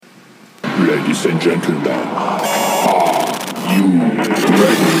Ladies and gentlemen, are you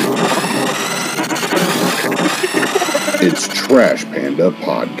ready? It's Trash Panda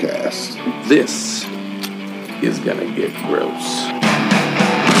Podcast. This is gonna get gross.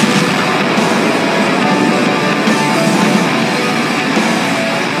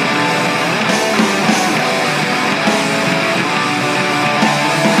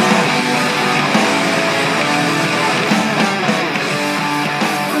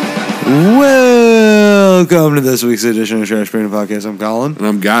 Welcome to this week's edition of Trash Panda Podcast. I'm Colin. And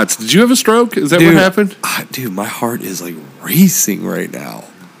I'm Gots. Did you have a stroke? Is that what happened? Dude, my heart is like racing right now.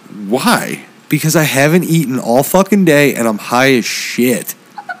 Why? Because I haven't eaten all fucking day and I'm high as shit.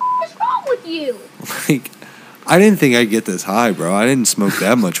 What the fuck is wrong with you? Like, I didn't think I'd get this high, bro. I didn't smoke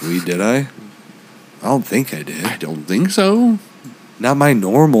that much weed, did I? I don't think I did. I don't think so. Not my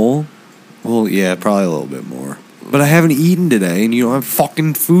normal. Well, yeah, probably a little bit more. But I haven't eaten today, and you don't have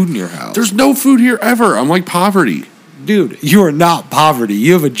fucking food in your house. There's no food here ever. I'm like poverty. Dude, you are not poverty.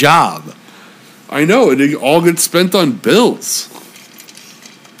 You have a job. I know, and it all gets spent on bills.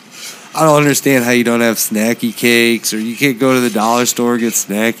 I don't understand how you don't have snacky cakes, or you can't go to the dollar store and get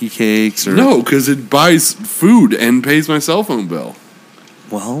snacky cakes. Or No, because it buys food and pays my cell phone bill.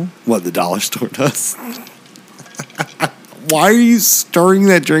 Well, what the dollar store does. Why are you stirring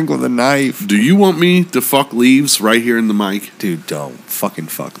that drink with a knife? Do you want me to fuck leaves right here in the mic? Dude, don't. Fucking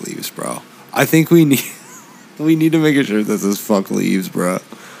fuck leaves, bro. I think we need to make a shirt that says fuck leaves, bro.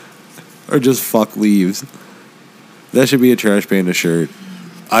 Or just fuck leaves. That should be a Trash Panda shirt.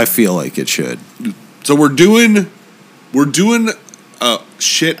 I feel like it should. So we're doing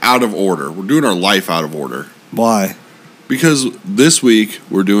shit out of order. We're doing our life out of order. Why? Because this week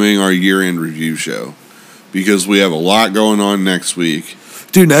we're doing our year-end review show. Because we have a lot going on next week.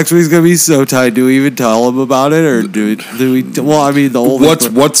 Dude, next week's gonna be so tight. Do we even tell them about it, or do we? Well, I mean, the whole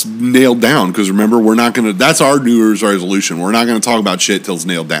what's nailed down? Because remember, we're not gonna. That's our New Year's resolution. We're not gonna talk about shit till it's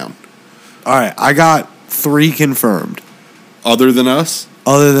nailed down. All right, I got 3 confirmed. Other than us,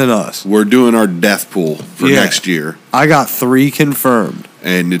 we're doing our death pool for next year. I got 3 confirmed,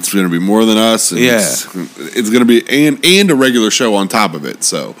 and it's gonna be more than us. And it's gonna be and a regular show on top of it.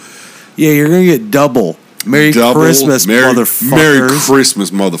 So yeah, you're gonna get double. Merry Christmas, motherfuckers. Merry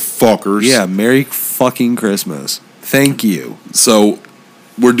Christmas, motherfuckers. Yeah, Merry fucking Christmas. Thank you. So,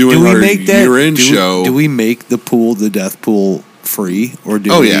 we're doing our year-end show. Do we make the death pool free? Or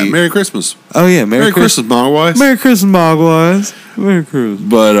do we... yeah, Merry Christmas. Oh, yeah, Merry Christmas, Mogwais. Merry Christmas, Mogwais. Merry Christmas.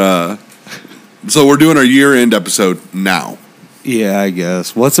 But, so we're doing our year-end episode now. Yeah, I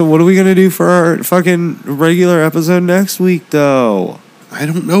guess. What are we going to do for our fucking regular episode next week, though? I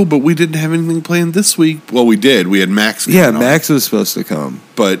don't know, but we didn't have anything planned this week. Well, we did. We had Max coming on. Max was supposed to come.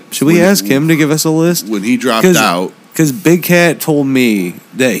 But should we ask him to give us a list? When he dropped out. Because Big Cat told me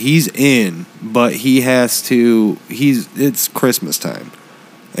that he's in, but he has to... It's Christmas time,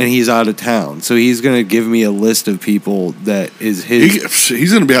 and he's out of town. So he's going to give me a list of people that is his...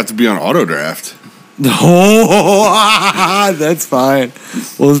 He's going to have to be on auto draft. Oh, that's fine.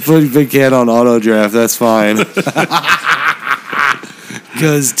 Well, let's put Big Cat on auto draft. That's fine.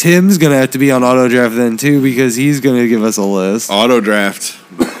 Because Tim's going to have to be on auto draft then, too, because he's going to give us a list. Auto draft.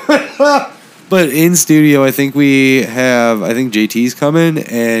 But in studio, I think JT's coming,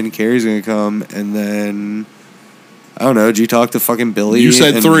 and Carrie's going to come, and then, I don't know, did you talk to fucking Billy? You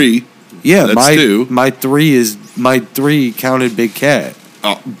said 3. Yeah, that's 2. My 3 counted Big Cat.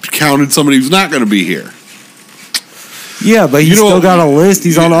 Counted somebody who's not going to be here. Yeah, but he's still got a list.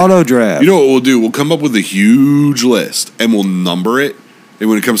 He's on auto draft. You know what we'll do? We'll come up with a huge list, and we'll number it. And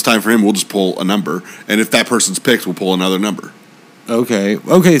when it comes time for him, we'll just pull a number. And if that person's picked, we'll pull another number. Okay.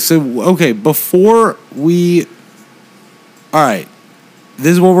 Before we... All right.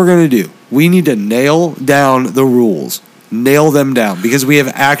 This is what we're going to do. We need to nail down the rules. Nail them down. Because we have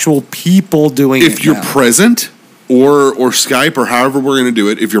actual people doing it If you're present, or Skype, or however we're going to do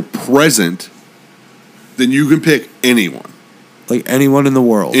it, if you're present, then you can pick anyone. Like anyone in the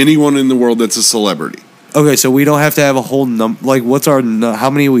world? Anyone in the world that's a celebrity. Okay, so we don't have to have a whole number. Like, what's our... how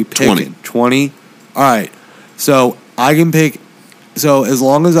many are we picking? 20? All right. So, I can pick... So, as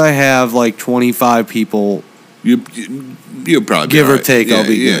long as I have, 25 people... You'll probably give or take, I'll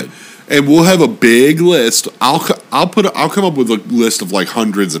be good. And we'll have a big list. I'll come up with a list of,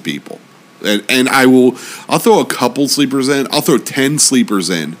 hundreds of people. And I'll throw a couple sleepers in. I'll throw 10 sleepers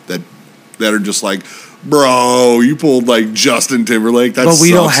in that are just bro, you pulled Justin Timberlake. But we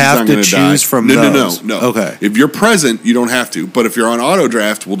don't have to choose from those. No. Okay. If you're present, you don't have to. But if you're on auto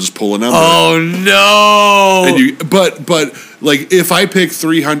draft, we'll just pull a number. Oh no! And but if I pick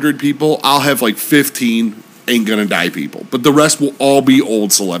 300 people, I'll have 15 ain't gonna die people, but the rest will all be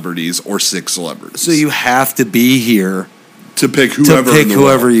old celebrities or sick celebrities. So you have to be here to pick whoever in the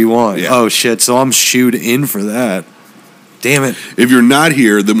whoever world. you want. Yeah. Oh shit! So I'm shoot in for that. Damn it! If you're not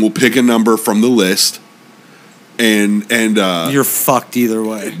here, then we'll pick a number from the list, and You're fucked either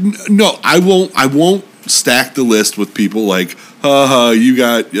way. no, I won't stack the list with people like, you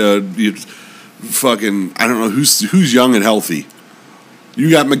got you fucking, I don't know who's young and healthy. You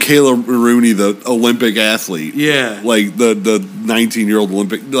got Michaela Rooney, the Olympic athlete. Yeah. Like the 19-year-old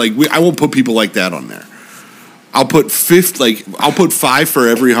Olympic. Like I won't put people like that on there. I'll put 5 for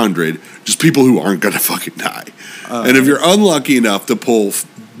every 100. Just people who aren't gonna fucking die. And if you're unlucky enough to pull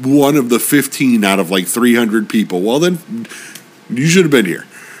one of the 15 out of like 300 people, well then you should have been here.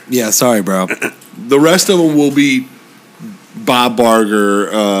 Yeah. Sorry, bro. The rest of them will be Bob Barger,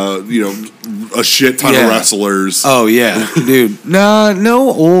 a shit ton of wrestlers. Oh yeah, dude.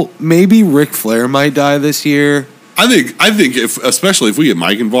 No. Maybe Ric Flair might die this year. I think especially if we get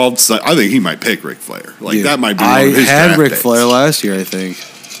Mike involved, I think he might pick Ric Flair. Like Dude, that might be one I of his had draft Ric dates. Flair last year, I think.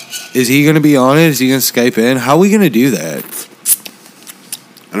 Is he going to be on it? Is he going to Skype in? How are we going to do that?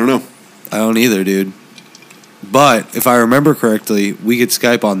 I don't know. I don't either, dude. But if I remember correctly, we could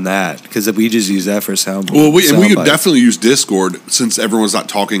Skype on that because we just use that for sound. Well, we sound could bites. definitely use Discord since everyone's not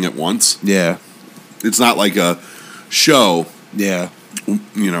talking at once. Yeah, It's not like a show, yeah.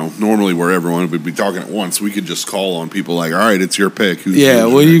 normally where everyone would be talking at once. We could just call on people like, all right, it's your pick. Who's Yeah,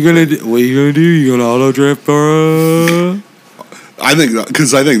 who's what are your you gonna pick?" do? What are you gonna do? You gonna auto draft or? I think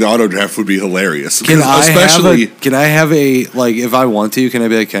the auto draft would be hilarious. Can I especially have a like if I want to? Can I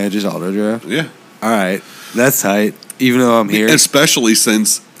be like, can I just auto draft? yeah, All right, that's tight. Even though I'm here, especially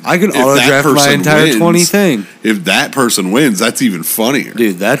since I could if auto that draft my person entire wins- 20 thing. If that person wins, that's even funnier.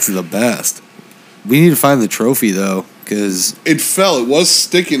 Dude, that's the best. We need to find the trophy though, because It fell. It was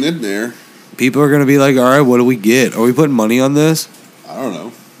sticking in there. people are gonna be like, all right, what do we get? Are we putting money on this? I don't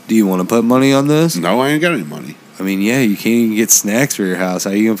know. Do you want to put money on this? No, I ain't got any money. I mean, yeah, you can't even get snacks for your house. How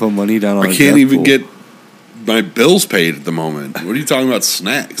are you gonna put money down on? I a can't death even pool? get my bills paid at the moment. What are you talking about?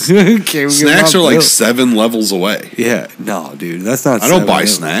 Snacks? Can't get Snacks my are like bill. 7 levels away. Yeah, no, dude, that's not. I don't 7. buy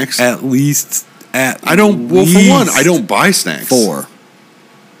snacks. At least, I don't. Well, for one, I don't buy snacks. 4.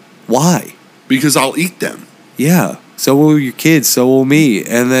 Why? Because I'll eat them. Yeah. So will your kids. So will me.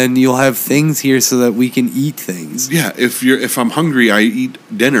 And then you'll have things here so that we can eat things. Yeah, if I'm hungry, I eat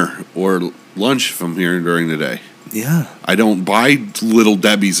dinner or lunch if I'm here during the day. Yeah. I don't buy Little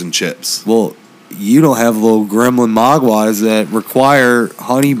Debbie's and chips. Well, you don't have little gremlin mogwais that require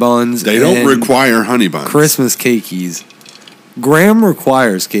honey buns. They don't and require honey buns. Christmas cakeys. Graham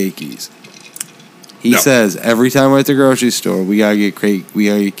requires cakeys. He No. says every time we're at the grocery store, we gotta get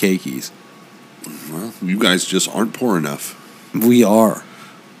cakeys. Well, you guys just aren't poor enough. We are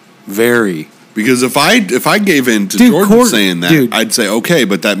very. Because if I gave in to Dude, Jordan saying that, dude. I'd say okay,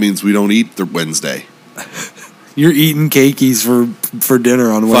 but that means we don't eat the Wednesday. You're eating cakeys for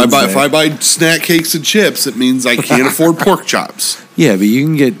dinner on Wednesday. If I buy snack cakes and chips, it means I can't afford pork chops. Yeah, but you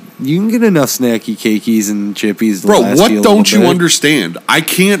can get enough snacky cakeys and chippies. To Bro, last what you a don't little you bit. understand? I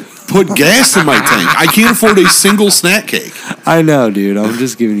can't put gas in my tank. I can't afford a single snack cake. I know, dude. I'm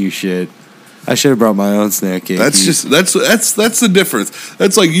just giving you shit. I should have brought my own snack cake. That's the difference.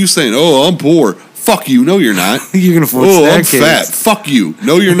 That's like you saying, "Oh, I'm poor." Fuck you. No, you're not. You can afford Oh, snack I'm cakes. fat. Fuck you.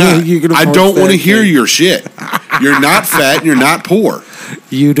 No, you're not. You can I afford don't want to snack hear cake. your shit. You're not fat and you're not poor.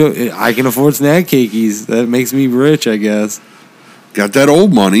 You don't. I can afford snack cakeys. That makes me rich, I guess. Got that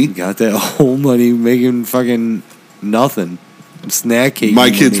old money. Got that whole money making fucking nothing. Snack cake. My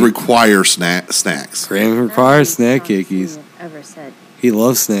kids require snacks. Graham requires snack cakeys. Ever said. He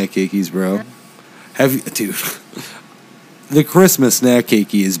loves snack cakeys, bro. Have you, dude? The Christmas snack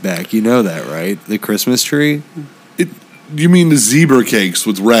cakey is back. You know that, right? The Christmas tree. You mean the zebra cakes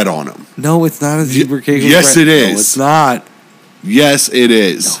with red on them? No, it's not a zebra cake. with yes, red. it is. No, it's not. Yes, it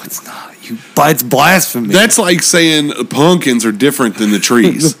is. No, it's not. But it's blasphemy. That's like saying pumpkins are different than the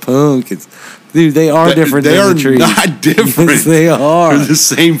trees. the pumpkins. Dude, they are different They than are the trees. not different. Yes, they are. They're the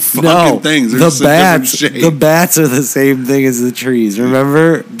same fucking No, things. They're the just a different bats. shape. The bats are the same thing as the trees.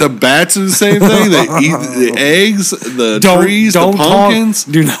 Remember? The bats are the same thing. They eat the eggs, the trees, the pumpkins.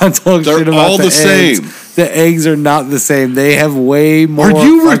 Do not talk They're shit about all the the eggs. same. The eggs are not the same. They have way more. Are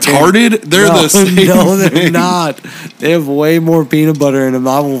you fucking- retarded? They're No, the same No, they're thing. not. They have way more peanut butter in them.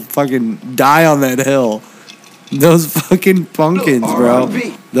 I will fucking die on that hill. Those fucking pumpkins, bro.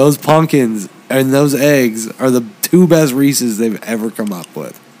 Those pumpkins and those eggs are the 2 best Reese's they've ever come up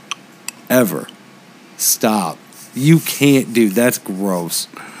with. Ever. Stop. You can't, dude. That's gross.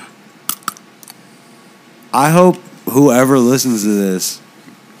 I hope whoever listens to this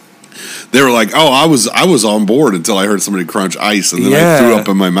They were like, "Oh, I was on board until I heard somebody crunch ice, and then I threw up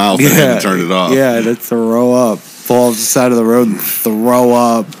in my mouth and had to turn it off." Yeah, to throw up. Fall off the side of the road and throw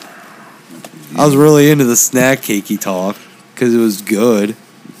up. I was really into the snack cakey talk because it was good.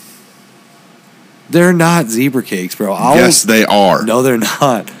 They're not zebra cakes, bro. Yes, they are. No, they're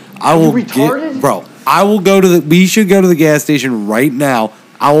not. I will bro. I will go to the. We should go to the gas station right now.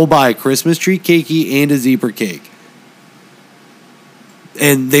 I will buy a Christmas tree cakey and a zebra cake,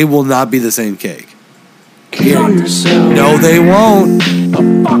 and they will not be the same cake. No, they won't.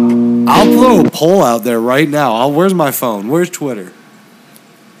 I'll throw a poll out there right now. Where's my phone? Where's Twitter?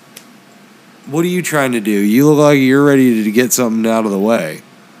 What are you trying to do? You look like you're ready to get something out of the way.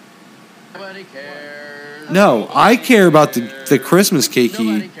 Nobody cares. No, I care about the Christmas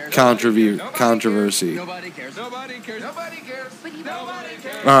cakey controversy. Nobody cares. Nobody cares. Nobody cares. Nobody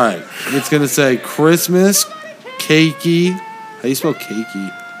cares. All right, it's gonna say Christmas cakey. How do you spell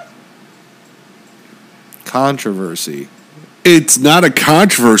cakey? Controversy. It's not a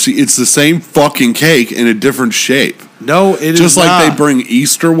controversy. It's the same fucking cake in a different shape. No, it is Just like not. they bring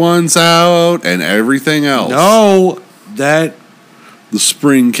Easter ones out and everything else. No, that The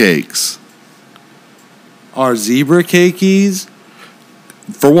spring cakes. are zebra cakeys.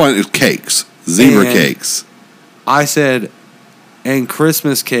 For one, it's cakes. Zebra And- cakes. I said, and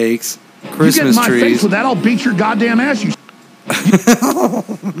Christmas cakes, Christmas you get in my face trees, with that, I'll beat your goddamn ass, you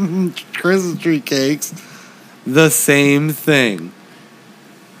Christmas tree cakes, the same thing.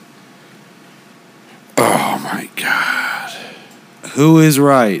 Oh my God. Who is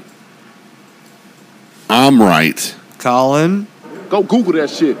right? I'm right. Colin? Go Google that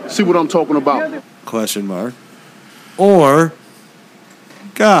shit. See what I'm talking about. Question mark. Or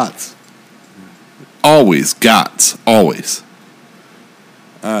Gots? Always. Gots. Always.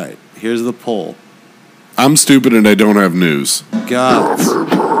 All right, here's the poll. I'm stupid and I don't have news. Gots.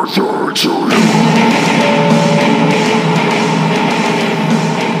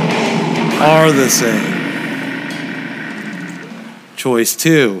 Are the same. Choice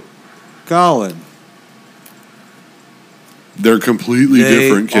 2. Colin. They're completely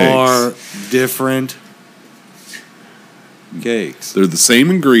different cakes. They are different cakes. They're the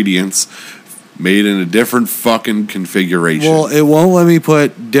same ingredients, made in a different fucking configuration. Well, it won't let me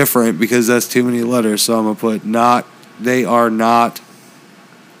put different because that's too many letters, so I'm going to put not. They are not.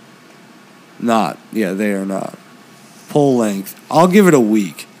 Not. Yeah, they are not. Pull length. I'll give it a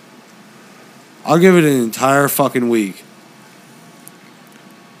week. I'll give it an entire fucking week.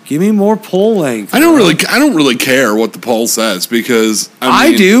 Give me more pull length. I don't really care what the poll says because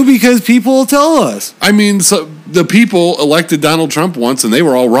I do because people will tell us. I mean, so the people elected Donald Trump once, and they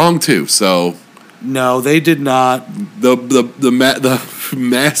were all wrong too. So No, they did not. the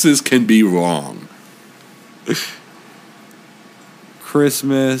masses can be wrong.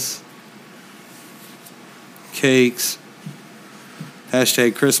 Christmas cakes.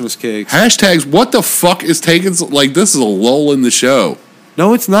 Hashtag Christmas cakes. Hashtags. What the fuck is taking? Like, this is a lull in the show.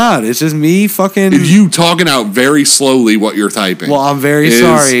 No, it's not. It's just me fucking. You talking out very slowly what you're typing. Well, I'm very is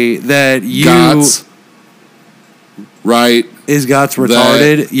sorry that you. Gots, right? Is Gots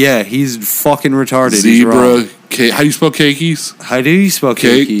retarded? Yeah, he's fucking retarded. He's wrong. Zebra. How do you spell cakeys? How do you spell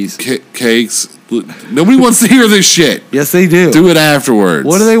cakeys? Cakes. Nobody wants to hear this shit. Yes, they do. Do it afterwards.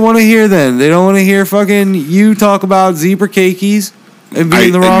 What do they want to hear then? They don't want to hear fucking you talk about zebra cakeys and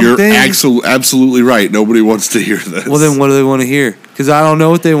being the wrong you're thing. Absolutely right. Nobody wants to hear this. Well, then what do they want to hear? Because I don't know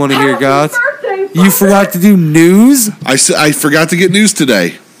what they want to hear, Gots. You forgot to do news? I forgot to get news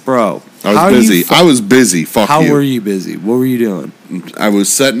today. Bro. I was busy. I was busy. Fuck How you. were you busy? What were you doing? I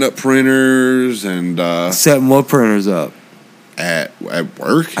was setting up printers and Setting what printers up? at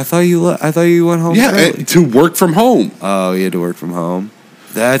work. I thought you went home. Yeah, early. to work from home. Oh, you had to work from home.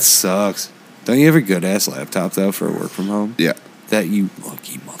 That sucks. Don't you have a good ass laptop though for work from home? Yeah. That you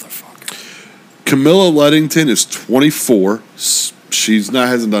lucky motherfucker. Camilla Luddington is 24.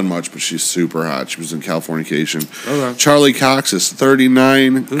 Hasn't done much, but she's super hot. She was in Californication. Okay. Charlie Cox is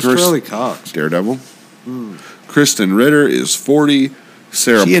 39. Who's Charlie Cox? Daredevil. Kristen Ritter is 40.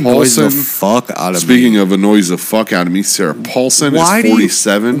 Sarah She annoys the Paulson. fuck out of me. Speaking of annoys the fuck out of me, Sarah Paulson is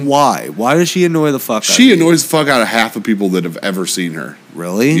 47. Why? Why does she annoy the fuck out of She you? annoys the fuck out of half the people that have ever seen her.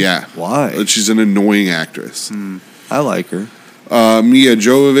 Really? Yeah. Why? But she's an annoying actress. I like her. Mia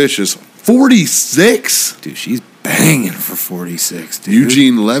Jovovich is 46. Dude, she's banging for 46, dude.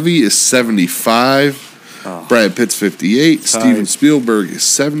 Eugene Levy is 75. Brad Pitt's 58. Steven Spielberg is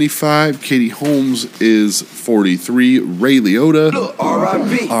 75. Katie Holmes is 43. Ray Liotta.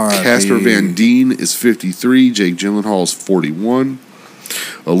 R.I.P. Casper Van Dien is 53. Jake Gyllenhaal is 41.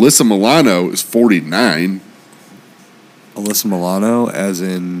 Alyssa Milano is 49. Alyssa Milano, as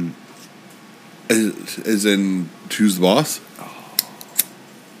in As in, who's the boss?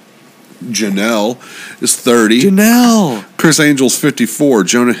 Janelle is 30. Janelle. Chris Angel's 54.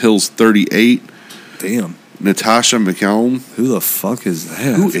 Jonah Hill's 38. Damn. Natasha McElhone. Who the fuck is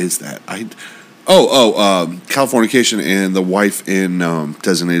that? Who is that? Californication and the wife in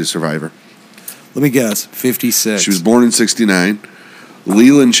Designated Survivor. Let me guess. 56. She was born in 69.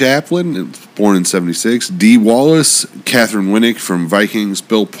 Leland Chaplin, born in 76. Dee Wallace, Catherine Winnick from Vikings,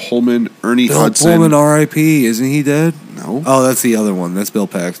 Bill Pullman, Ernie Bill Hudson. Pullman, R.I.P. Isn't he dead? No. Oh, that's the other one. That's Bill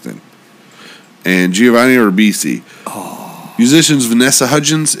Paxton. And Giovanni Ribisi. Oh. Musicians Vanessa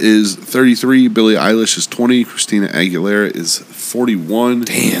Hudgens is 33. Billie Eilish is 20. Christina Aguilera is 41.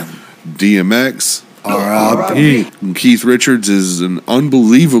 Damn. DMX. R.I.P. Keith Richards is an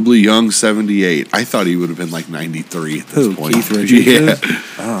unbelievably young 78. I thought he would have been like 93 at this Who, point. Keith Richards Yeah. is?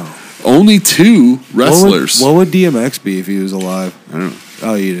 Oh. Only 2 wrestlers. What would DMX be if he was alive? I don't know.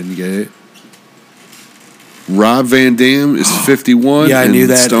 Oh, you didn't get it? Rob Van Dam is 51. Yeah, I knew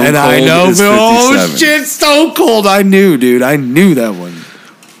that. Stone and Cold I know. is Oh, 57. shit. Stone Cold. I knew, dude. I knew that one.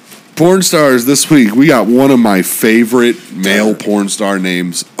 Porn stars this week. We got one of my favorite male porn star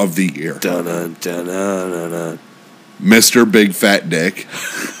names of the year. Dun-dun, dun-dun, dun-dun. Mr. Big Fat Dick.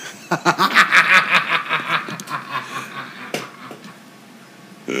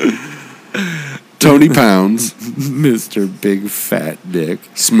 Tony Pounds. Mr. Big Fat Dick.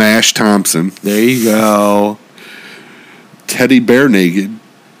 Smash Thompson. There you go. Teddy Bear Naked.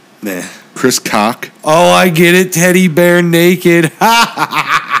 Nah. Chris Cock. Oh, I get it. Teddy Bear Naked.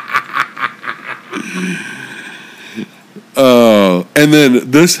 And then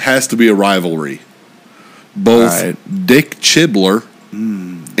this has to be a rivalry. Both All right. Dick Chibler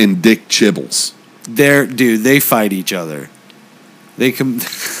and Dick Chibbles. They fight each other. They can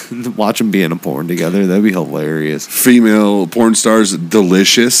watch them be in a porn together. That'd be hilarious. Female porn stars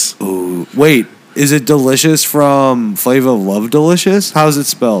Delicious. Ooh, wait, is it Delicious from Flavor of Love Delicious? How's it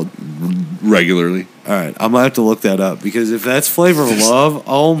spelled? Regularly. All right, I'm gonna have to look that up because if that's Flavor of Love,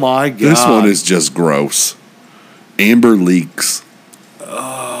 oh my god, This one is just gross. Amber Leaks.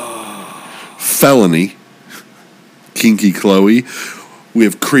 Felony. Kinky Chloe. We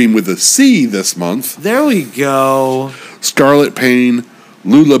have Cream with a C this month. There we go. Scarlet Payne.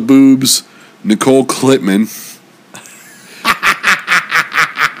 Lula Boobs. Nicole Klitman.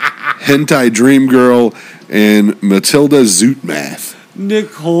 Hentai Dream Girl. And Matilda Zootmath.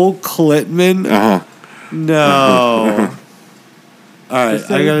 Nicole Klitman. Uh-huh. No. All right,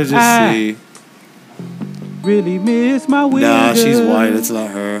 I gotta just see. Really miss my wig. Nah, she's white. It's not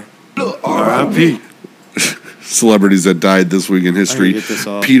her. R.I.P. Celebrities that died this week in history. get this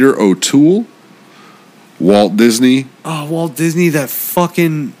off. Peter O'Toole. Walt Disney. Oh, Walt Disney, that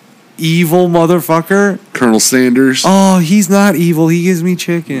fucking evil motherfucker. Colonel Sanders. Oh, he's not evil. He gives me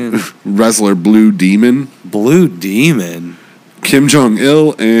chicken. Wrestler Blue Demon. Blue Demon. Kim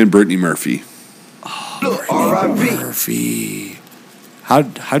Jong-il and Brittany Murphy. Murphy. How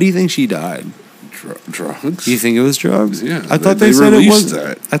do you think she died? Drugs? Do you think it was drugs? Yeah, I thought they they said it released was.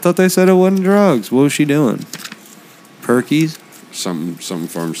 that. I thought they said it wasn't drugs. What was she doing? Perkies, Some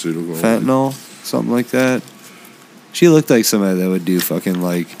pharmaceutical. fentanyl, something like that. She looked like somebody that would do fucking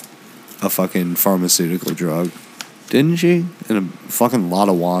like a fucking pharmaceutical drug, didn't she? And a fucking lot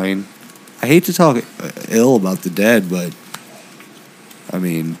of wine. I hate to talk ill about the dead, but I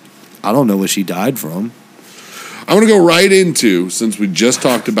mean, I don't know what she died from. I want to go right into, since we just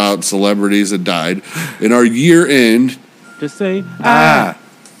talked about celebrities that died, in our year end. Just say,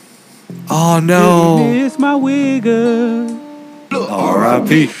 Oh no. miss my wig.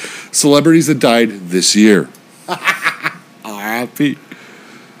 R.I.P. Celebrities that died this year. R.I.P.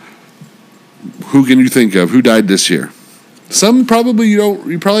 Who can you think of? Who died this year? Some probably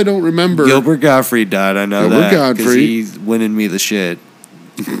you probably don't remember. Gilbert Gottfried died. I know Gilbert that because Gottfried. he's winning me the shit.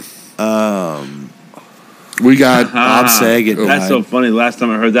 We got Bob Saget died. That's so funny. Last time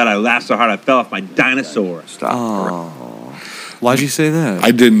I heard that, I laughed so hard I fell off my dinosaur. Oh, why'd you say that?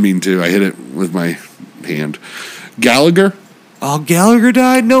 I didn't mean to. I hit it with my hand. Gallagher. Oh, Gallagher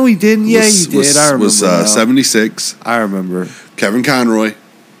died? No, he didn't. Yeah, he did. I remember. Was now. 76. I remember. Kevin Conroy.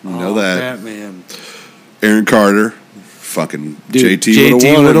 You know that. Batman. Aaron Carter. Fucking Dude, JT would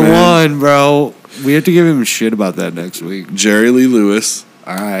have won. would it, have man. won, bro. We have to give him shit about that next week. Jerry Lee Lewis.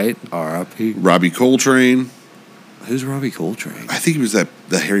 All right. R.I.P. Robbie Coltrane. Who's Robbie Coltrane? I think he was the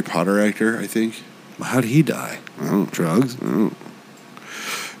Harry Potter actor, I think. How'd he die? Oh. Drugs? Oh.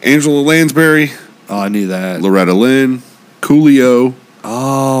 Angela Lansbury. Oh, I knew that. Loretta Lynn. Coolio.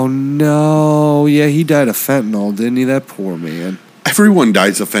 Oh, no. Yeah, he died of fentanyl, didn't he? That poor man. Everyone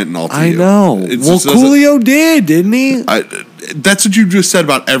dies of fentanyl to I you. know. It's Well, just doesn't- Coolio did, didn't he? That's what you just said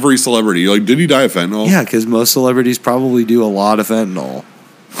about every celebrity. You're like, did he die of fentanyl? Yeah, because most celebrities probably do a lot of fentanyl.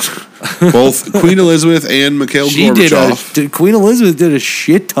 Both Queen Elizabeth and Mikhail Gorbachev. Queen Elizabeth did a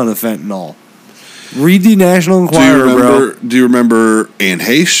shit ton of fentanyl. Read the National Do Enquirer, bro. you remember Anne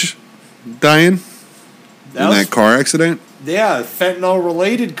Heche dying in that car accident? Yeah,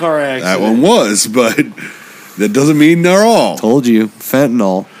 fentanyl-related car accident. That one was, but that doesn't mean they're all. Told you,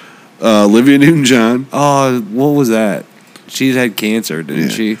 fentanyl. Olivia Newton-John. Oh, what was that? She had cancer, didn't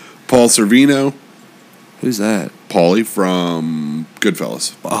she? Paul Sorvino. Who's that? Paulie from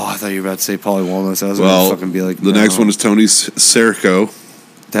Goodfellas. Oh, I thought you were about to say Pauly Walnuts. I was Well, going to fucking be like, the next one is Tony Serico.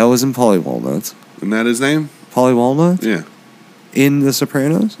 That wasn't Pauly Walnuts. Isn't that his name? Pauly Walnuts? Yeah. In The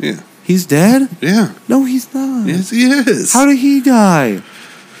Sopranos? Yeah. He's dead? Yeah. No, he's not. Yes, he is. How did he die?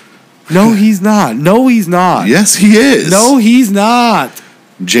 No, he's not. No, he's not. Yes, he is. No, he's not.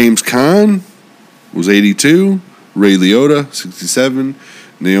 James Caan was 82. Ray Liotta, 67.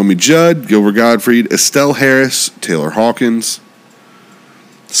 Naomi Judd, Gilbert Gottfried, Estelle Harris, Taylor Hawkins,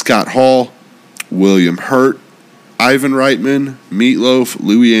 Scott Hall, William Hurt, Ivan Reitman, Meatloaf,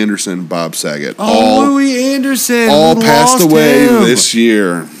 Louis Anderson, Bob Saget. Louis Anderson. All We passed lost away him. this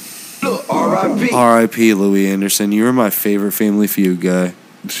year. R.I.P. Louis Anderson. You were my favorite Family Feud guy.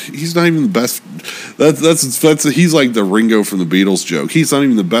 He's not even the best. That's he's like the Ringo from the Beatles joke. He's not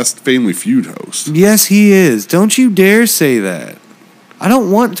even the best Family Feud host. Yes, he is. Don't you dare say that. I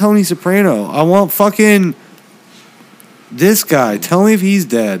don't want Tony Soprano. I want fucking this guy. Tell me if he's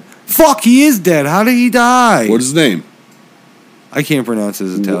dead. Fuck, he is dead. How did he die? What's his name? I can't pronounce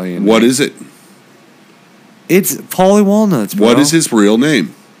his Italian What name. is it? It's Pauly Walnuts, bro. What is his real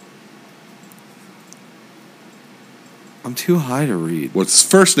name? I'm too high to read. What's his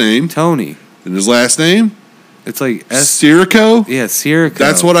first name? Tony. And his last name? It's like S. Sirico? Yeah, Sirico.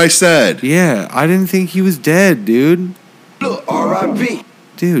 That's what I said. Yeah, I didn't think he was dead, dude. R.I.P.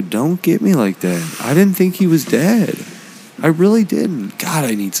 Dude, don't get me like that. I didn't think he was dead. I really didn't. God,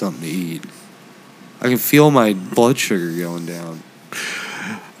 I need something to eat. I can feel my blood sugar going down.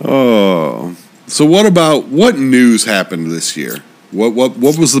 Oh. So what news happened this year? What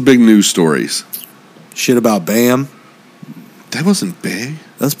was the big news stories? Shit about Bam. That wasn't big.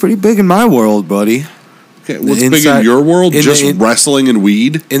 That's pretty big in my world, buddy. Okay, what's big inside- in your world? in Just the- wrestling and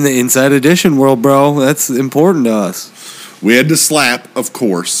weed? In the Inside Edition world, bro, that's important to us. We had to slap, of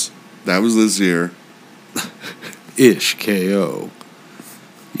course. That was this year. Ish KO.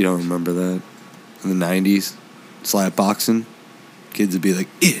 You don't remember that? In the 90s? Slap boxing? Kids would be like,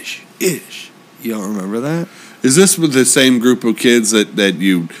 ish, ish. You don't remember that? Is this with the same group of kids that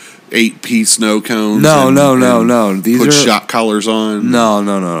you ate pea snow cones? No. and These put are shot collars on? No.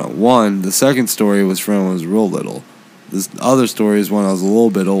 One, the second story was from when I was real little. This other story is when I was a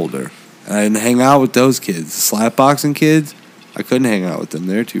little bit older. And I didn't hang out with those kids. The slap boxing kids, I couldn't hang out with them.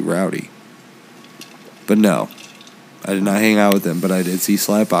 They're too rowdy. But no, I did not hang out with them. But I did see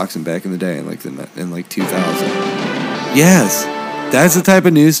slap boxing back in the day, in like 2000. Yes, that's the type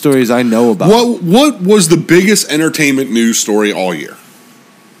of news stories I know about. What was the biggest entertainment news story all year?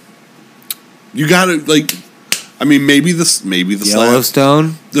 You got to maybe the slap.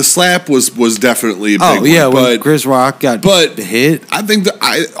 Yellowstone. The slap was definitely a big Oh yeah, one, when Chris Rock got hit. I think that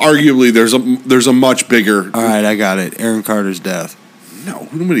arguably there's a much bigger. All right, I got it. Aaron Carter's death. No,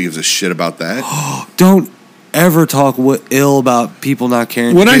 nobody gives a shit about that. Don't ever talk ill about people not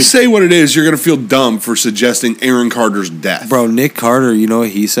caring. When I say what it is, you're going to feel dumb for suggesting Aaron Carter's death. Bro, Nick Carter, you know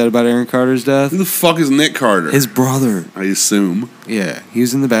what he said about Aaron Carter's death? Who the fuck is Nick Carter? His brother. I assume. Yeah, he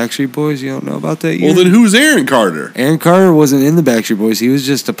was in the Backstreet Boys. You don't know about that year? Well, then who's Aaron Carter? Aaron Carter wasn't in the Backstreet Boys. He was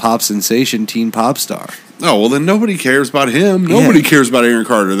just a pop sensation, teen pop star. Oh, well, then nobody cares about him. Nobody cares about Aaron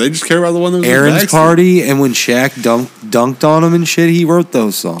Carter. They just care about the one that was in Aaron's Backstreet. Party, and when Shaq dunked on him and shit, he wrote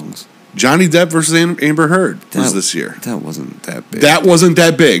those songs. Johnny Depp versus Amber Heard was this year. That wasn't that big. That wasn't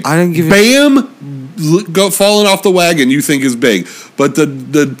that big. I didn't give Bam falling off the wagon you think is big. But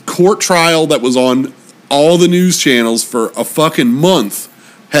the court trial that was on all the news channels for a fucking month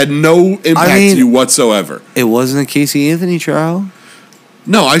had no impact to you whatsoever. It wasn't a Casey Anthony trial?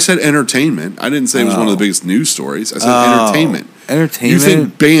 No, I said entertainment. I didn't say it was one of the biggest news stories. I said entertainment. Entertainment? You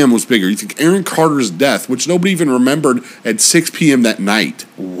think Bam was bigger. You think Aaron Carter's death, which nobody even remembered at 6 p.m. that night.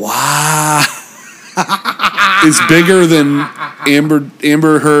 Wow. Is bigger than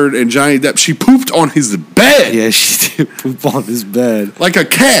Amber Heard and Johnny Depp. She pooped on his bed. Yeah, she did poop on his bed. Like a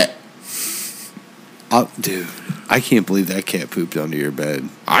cat. Dude, I can't believe that cat pooped under your bed.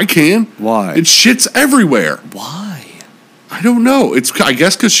 I can. Why? It shits everywhere. Why? I don't know. I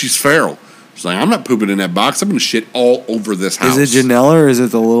guess because she's feral. She's like, I'm not pooping in that box. I'm going to shit all over this house. Is it Janelle or is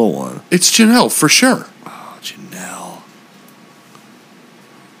it the little one? It's Janelle, for sure. Oh, Janelle.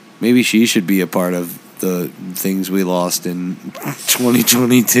 Maybe she should be a part of the things we lost in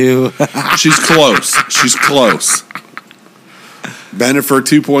 2022. She's close. She's close. Bennifer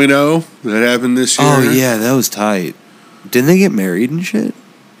 2.0 that happened this year. Oh yeah, that was tight. Didn't they get married and shit?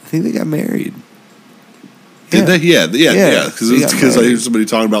 I think they got married. Did they? Yeah. Because They got I married. heard somebody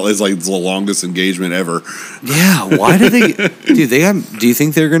talking about it's like the longest engagement ever. Yeah, why did they? Dude, they got. Do you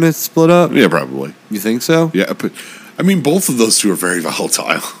think they're gonna split up? Yeah, probably. You think so? Yeah, but I mean, both of those two are very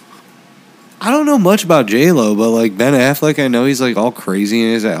volatile. I don't know much about J-Lo, but like Ben Affleck, I know he's like all crazy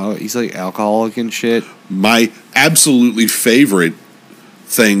and he's like alcoholic and shit. My absolutely favorite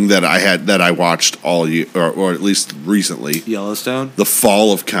thing that I watched all year, or at least recently, Yellowstone. The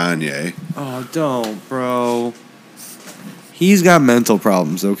Fall of Kanye. Oh, don't, bro. He's got mental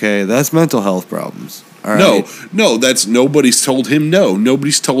problems. Okay, that's mental health problems. All right. No, that's nobody's told him no.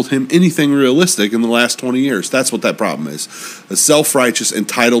 Nobody's told him anything realistic in the last 20 years. That's what that problem is. A self-righteous,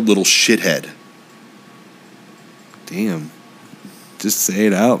 entitled little shithead. Damn. Just say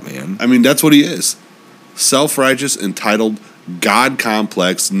it out, man. I mean, that's what he is. Self-righteous, entitled, God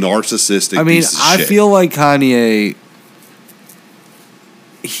complex, narcissistic. I mean, piece of I shit. feel like Kanye.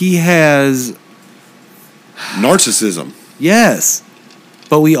 He has narcissism. yes,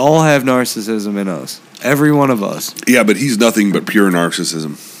 but we all have narcissism in us. Every one of us. Yeah, but he's nothing but pure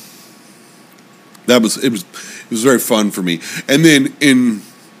narcissism. It was very fun for me. And then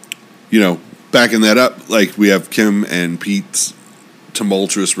backing that up, like we have Kim and Pete's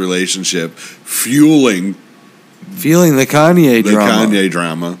tumultuous relationship feeling the Kanye the drama. Kanye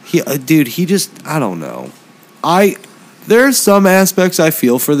drama. He just, I don't know. There's some aspects I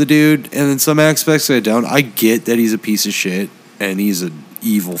feel for the dude, and then some aspects I don't. I get that he's a piece of shit, and he's an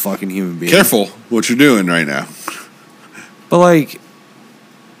evil fucking human being. Careful what you're doing right now. But like,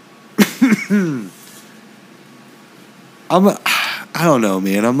 I don't know,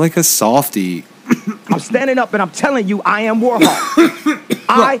 man. I'm like a softie. I'm standing up and I'm telling you, I am Warhol.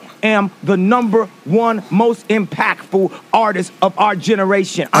 I am the #1 most impactful artist of our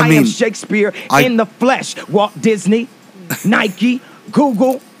generation. I am Shakespeare in the flesh. Walt Disney, Nike,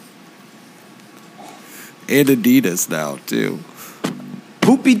 Google. And Adidas now, too.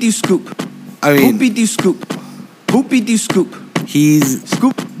 Poopy doo scoop. I mean, Poopy doo scoop. Poopy doo scoop. He's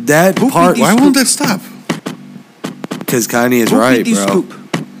scoop. That Poopy part. doo Why scoop. won't that stop? Because Kanye is right, bro. Scoop.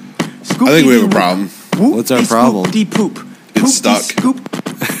 I think we have a problem. What's our problem? Poop. It's stuck. Scoop.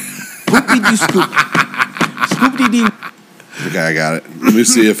 Poopy doo scoop. Scoopy doo. Okay, I got it. Let me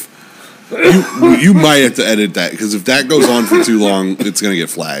see if you might have to edit that, because if that goes on for too long, it's gonna get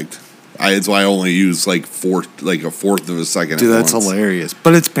flagged. It's why I only use a fourth of a second. Dude, that's hilarious.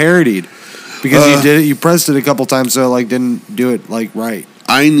 But it's parodied because you did it. You pressed it a couple times, so didn't do it right.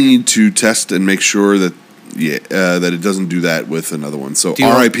 I need to test and make sure that that it doesn't do that with another one. So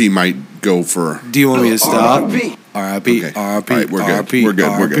RIP might go for. Do you want me to stop? RIP. Okay. RIP. All right, we're good. RIP, We're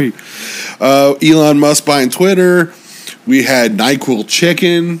good. We're RIP. good. Elon Musk buying Twitter. We had NyQuil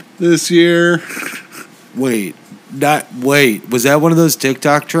chicken this year. Wait. Was that one of those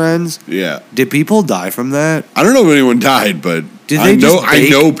TikTok trends? Yeah. Did people die from that? I don't know if anyone died, but I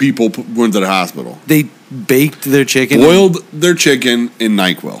know people went to the hospital. They baked their chicken, boiled their chicken in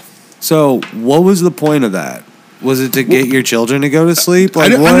NyQuil. So, what was the point of that? Was it to get your children to go to sleep? I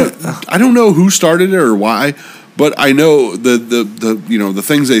don't know who started it or why, but I know the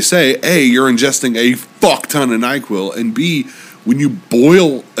things they say. A, you're ingesting a fuck ton of NyQuil, and B, when you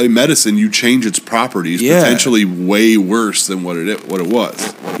boil a medicine, you change its properties potentially way worse than what it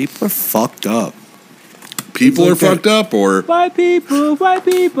was. People are fucked up. People are fucked up, or white people. It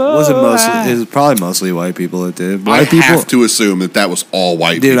was probably mostly white people that did. White people have to assume that was all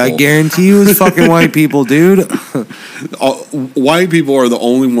white dude, people. I guarantee you it was fucking white people, dude. White people are the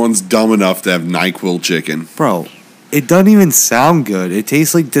only ones dumb enough to have NyQuil chicken. Bro, it doesn't even sound good. It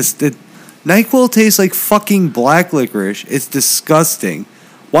tastes like this. NyQuil tastes like fucking black licorice. It's disgusting.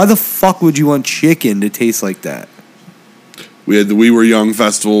 Why the fuck would you want chicken to taste like that? We had the We Were Young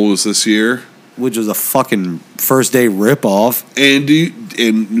festival was this year, which was a fucking first day ripoff. And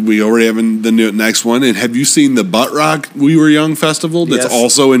we already have the next one. And have you seen the Butt Rock We Were Young festival? That's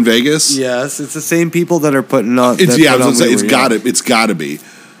also in Vegas. Yes, it's the same people that are putting on. It's got to be.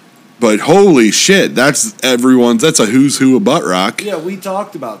 But holy shit, that's a who's who of Butt Rock. Yeah, we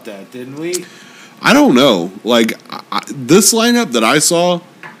talked about that, didn't we? I don't know. Like this lineup that I saw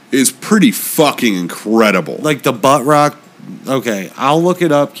is pretty fucking incredible. Like the Butt Rock. Okay, I'll look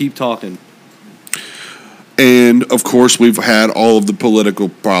it up. Keep talking. And, of course, we've had all of the political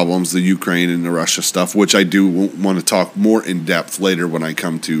problems, the Ukraine and the Russia stuff, which I do want to talk more in depth later when I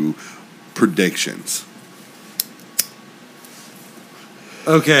come to predictions.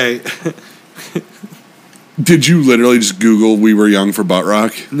 Okay. Did you literally just Google "We Were Young" for butt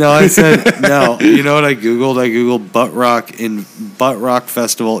rock? No, I said no. You know what I googled? I googled butt rock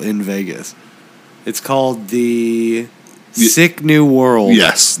festival in Vegas. It's called the Sick New World.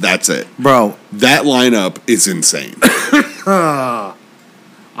 Yes, that's it, bro. That lineup is insane.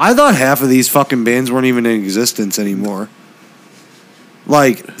 I thought half of these fucking bands weren't even in existence anymore.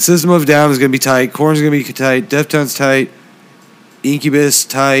 Like System of a Down is gonna be tight. Korn's gonna be tight. Deftones tight. Incubus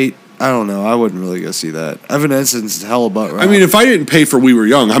tight. I don't know. I wouldn't really go see that. Evanescence is hella butt rock. I mean, if I didn't pay for "We Were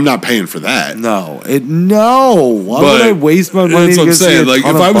Young," I'm not paying for that. No. Why would I waste my money? That's what I'm saying. Like,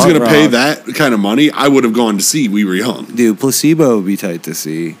 if I was going to pay that kind of money, I would have gone to see "We Were Young." Dude, Placebo would be tight to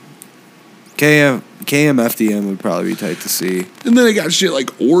see. KMFDM would probably be tight to see. And then I got shit like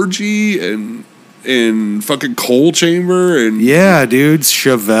Orgy and fucking Coal Chamber and yeah, dude,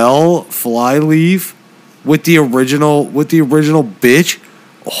 Chevelle, Flyleaf with the original bitch.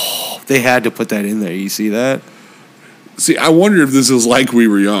 Oh, they had to put that in there. You see that? See, I wonder if this is like "We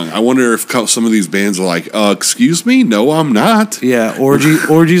Were Young." I wonder if some of these bands are like, excuse me? No, I'm not. Yeah,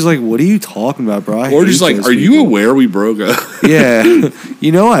 Orgy's like, what are you talking about, bro? Orgy's like, are you aware we broke up? Yeah.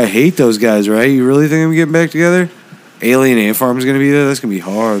 You know I hate those guys, right? You really think I'm getting back together? Alien Ant Farm's going to be there? That's going to be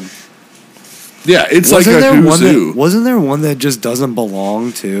hard. Yeah, it's like a who's who. Wasn't there one that just doesn't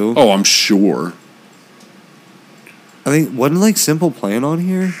belong to? Oh, I'm sure. I think, wasn't like Simple Plan on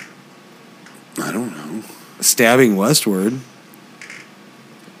here? I don't know. Stabbing Westward.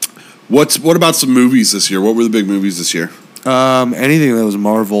 What about some movies this year? What were the big movies this year? Anything that was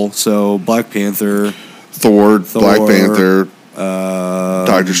Marvel. So Black Panther, Thor, Black Panther,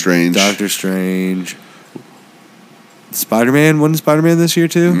 Doctor Strange. Spider-Man. Wasn't Spider-Man this year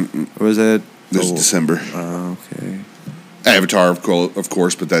too? Or was that this December? Oh, okay. Avatar, of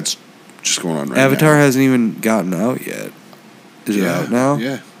course, but that's just going on right now. Avatar hasn't even gotten out yet. Is it out now?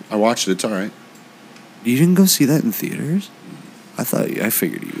 Yeah, I watched it. It's all right. You didn't go see that in theaters? I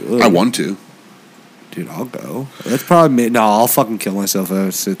figured you would. I want to. Dude, I'll go. That's probably no. I'll fucking kill myself if I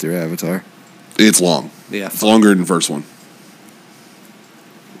sit through Avatar. It's long. Yeah, it's longer than the first one.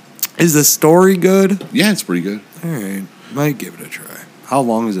 Is the story good? Yeah, it's pretty good. All right, might give it a try. How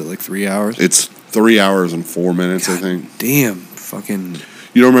long is it? Like 3 hours? It's 3 hours and 4 minutes, God, I think. Damn, fucking.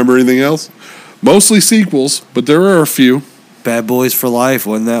 You don't remember anything else? Mostly sequels, but there are a few. Bad Boys for Life,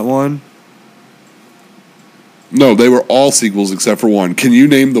 wasn't that one? No, they were all sequels except for one. Can you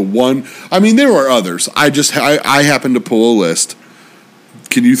name the one? I mean, there were others. I happened to pull a list.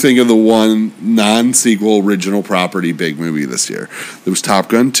 Can you think of the one non-sequel original property big movie this year? There was Top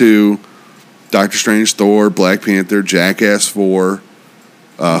Gun 2, Doctor Strange, Thor, Black Panther, Jackass 4,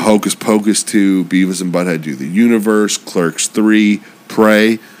 Hocus Pocus 2, Beavis and Butthead Do the Universe, Clerks 3,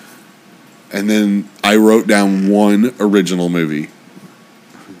 Prey, and then I wrote down one original movie.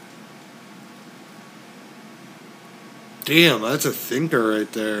 Damn, that's a thinker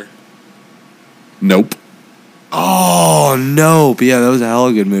right there. Nope. Oh, Nope. Yeah, that was a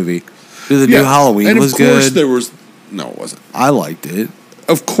hella good movie. Dude, the new Halloween was good. And of course there was... No, it wasn't. I liked it.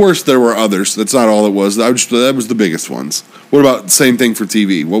 Of course there were others. That's not all it was. That was the biggest ones. What about same thing for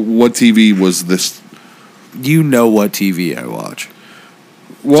TV? What TV was this? You know what TV I watch.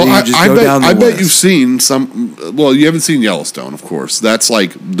 Well, so I bet you've seen some... Well, you haven't seen Yellowstone, of course. That's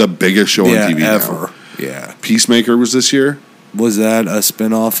like the biggest show on TV ever. Now. Yeah. Peacemaker was this year. Was that a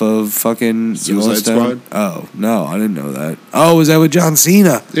spinoff of fucking Suicide Yellowstone? Squad? Oh, no, I didn't know that. Oh, was that with John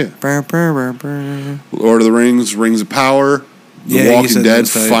Cena? Yeah. Lord of the Rings, Rings of Power. The Walking Dead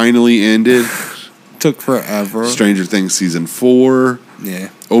finally ended. Took forever. Stranger Things Season 4. Yeah.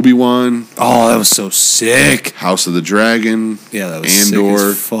 Obi-Wan. Oh, that was so sick. House of the Dragon. Yeah, that was Andor. Sick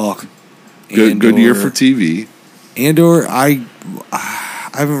as fuck. Good year for TV. Andor, I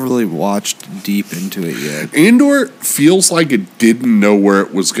haven't really watched deep into it yet. Andor feels like it didn't know where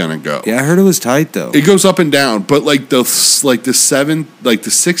it was gonna go. Yeah, I heard it was tight though. It goes up and down, but the 6th,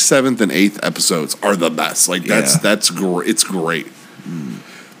 7th, and 8th episodes are the best. That's great. It's great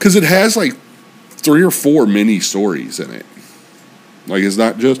because it has 3 or 4 mini stories in it.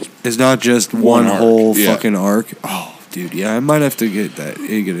 It's not just one whole fucking arc. Oh, dude, yeah, I might have to get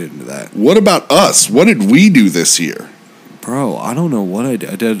into that. What about us? What did we do this year? Bro, I don't know what I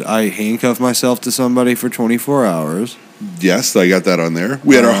did. I handcuffed myself to somebody for 24 hours. Yes, I got that on there.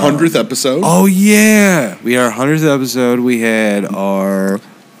 We had our 100th episode. Oh, yeah. We had our 100th episode. We had our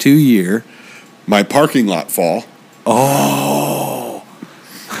 2-year. My parking lot fall. Oh.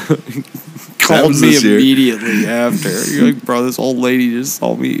 Called me immediately after. You're like, bro, this old lady just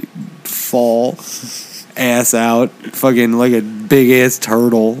saw me fall. Ass out. Fucking like a big-ass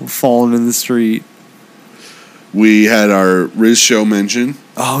turtle falling in the street. We had our Riz show mention.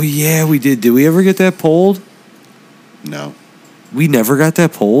 Oh, yeah, we did. Did we ever get that polled? No. We never got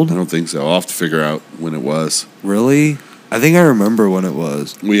that polled? I don't think so. I'll have to figure out when it was. Really? I think I remember when it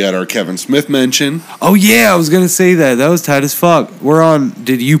was. We had our Kevin Smith mention. Oh, yeah, I was going to say that. That was tight as fuck. We're on...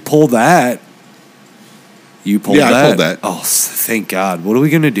 Did you pull that? You pulled that? Yeah, I pulled that. Oh, thank God. What are we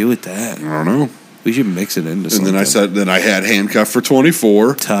going to do with that? I don't know. We should mix it into something. And then I had Handcuff for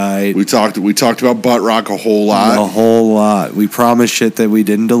 24. Tight. We talked about Butt Rock a whole lot. A whole lot. We promised shit that we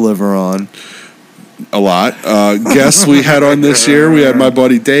didn't deliver on. A lot. Guests we had on this year. We had my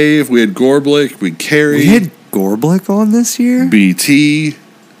buddy Dave. We had Gorblick. We had Carrie. We had Gorblick on this year? BT.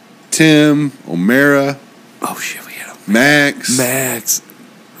 Tim. O'Mara. Oh, shit. We had Max.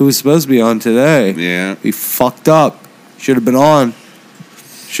 Who was supposed to be on today. Yeah. We fucked up. Should have been on.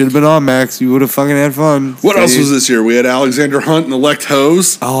 Max. You would have fucking had fun. What else was this year? We had Alexander Hunt and Elect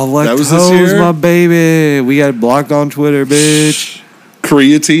Hose. Oh, Elect that was Hose, this year? my baby. We got blocked on Twitter, bitch.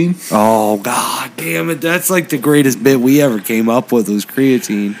 Creatine. Oh, god damn it. That's like the greatest bit we ever came up with was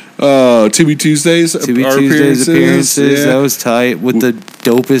creatine. TB Tuesdays. TB Tuesdays appearances. Yeah. That was tight with the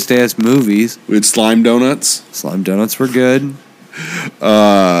dopest ass movies. We had Slime Donuts. Slime Donuts were good.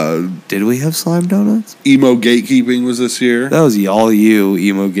 Did we have Slime Donuts? Emo Gatekeeping was this year. That was all you,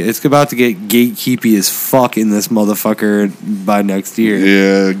 Emo. It's about to get gatekeepy as fuck in this motherfucker by next year.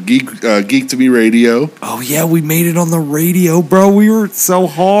 Yeah, Geek to Me Radio. Oh yeah, we made it on the radio, bro. We were so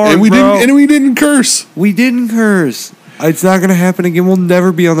hard, and we didn't curse. We didn't curse. It's not gonna happen again. We'll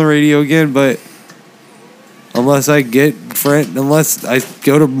never be on the radio again, but unless I go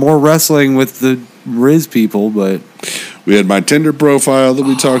to more wrestling with the Riz people, but. We had my Tinder profile that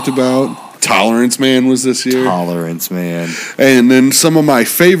we talked about. Tolerance Man was this year. Tolerance Man. And then some of my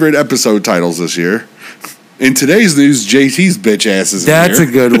favorite episode titles this year. In today's news, JT's bitch ass is in here. That's a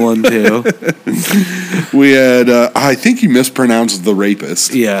good one, too. We had, I think you mispronounced The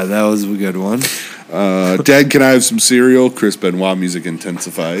Rapist. Yeah, that was a good one. Dad, can I have some cereal? Chris Benoit music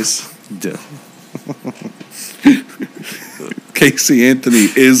intensifies. Casey Anthony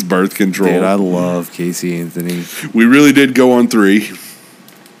is birth control. Dude, I love Casey Anthony. We really did go on 3.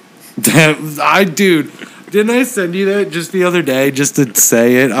 Didn't I send you that just the other day just to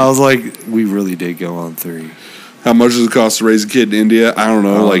say it? I was like, we really did go on 3. How much does it cost to raise a kid in India? I don't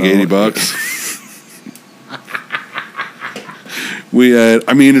know, like $80. We had,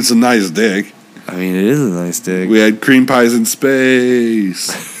 it's a nice dick. It is a nice dick. We had cream pies in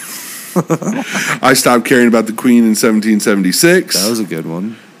space. I stopped caring about the Queen in 1776. That was a good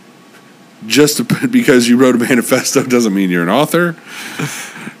one. Just because you wrote a manifesto doesn't mean you're an author.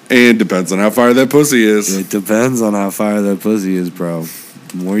 And depends on how far that pussy is. It depends on how far that pussy is, bro.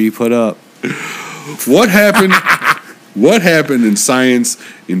 The more you put up. What happened? What happened in science,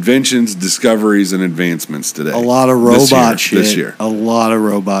 inventions, discoveries, and advancements today? A lot of robot shit. This year. A lot of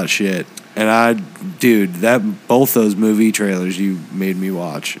robot shit. And both those movie trailers you made me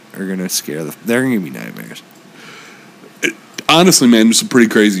watch are gonna they're gonna give me nightmares. Honestly, man, some pretty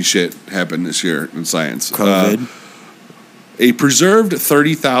crazy shit happened this year in science. COVID. A preserved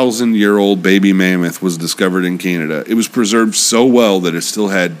 30,000-year-old baby mammoth was discovered in Canada. It was preserved so well that it still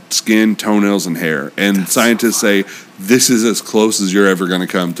had skin, toenails, and hair. And scientists say this is as close as you're ever going to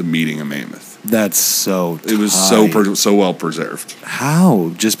come to meeting a mammoth. That's so tight. It was so well preserved.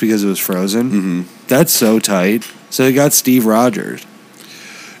 How? Just because it was frozen? Mm-hmm. That's so tight. So they got Steve Rogers.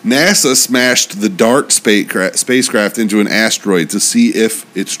 NASA smashed the DART spacecraft into an asteroid to see if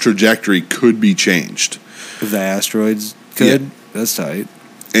its trajectory could be changed. The asteroids could? Yeah. That's tight.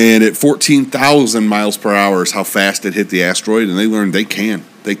 And at 14,000 miles per hour is how fast it hit the asteroid, and they learned they can.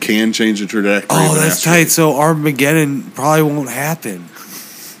 They can change the trajectory of an that's asteroid. tight. So Armageddon probably won't happen.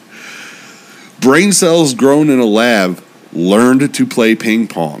 Brain cells grown in a lab learned to play ping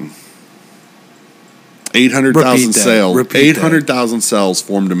pong. 800,000 cells. 800,000 cells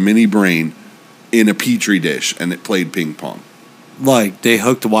formed a mini brain in a petri dish, and it played ping pong. Like they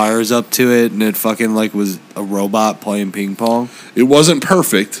hooked wires up to it, and it fucking was a robot playing ping pong. It wasn't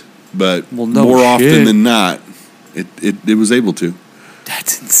perfect, but more often than not, it was able to.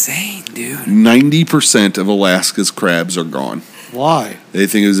 That's insane, dude. 90% of Alaska's crabs are gone. Why? They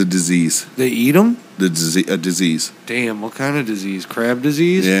think it was a disease. They eat them? A disease. Damn, what kind of disease? Crab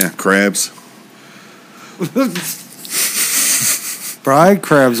disease? Yeah, crabs. Fried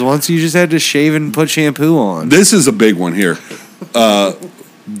crabs. Once you just had to shave and put shampoo on. This is a big one here.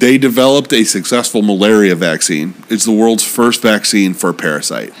 They developed a successful malaria vaccine. It's the world's first vaccine for a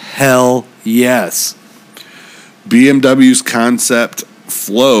parasite. Hell yes. BMW's Concept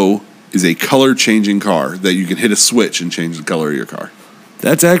Flow is a color-changing car that you can hit a switch and change the color of your car.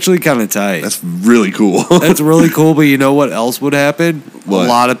 That's actually kind of tight. That's really cool. That's really cool, but you know what else would happen? What? A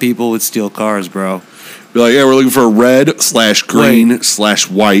lot of people would steal cars, bro. Be like, yeah, we're looking for a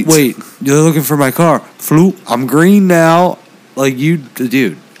red/green/white. Wait, you're looking for my car. Floop, I'm green now. Like, you,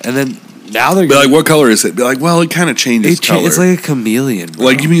 dude. And then now they're Be like, what color is it? Be like, well, it kind of changes color. It's like a chameleon, bro.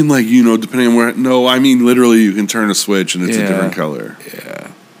 Like, you mean like, depending on where... No, I mean literally you can turn a switch and it's a different color.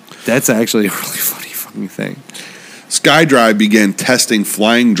 Yeah. That's actually a really funny fucking thing. SkyDrive began testing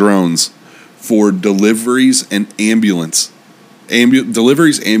flying drones for deliveries and ambulance.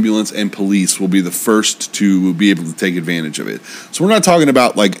 Deliveries, ambulance, and police will be the first to be able to take advantage of it. So we're not talking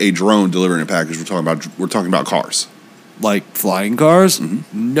about like a drone delivering a package. We're talking about cars. Like flying cars?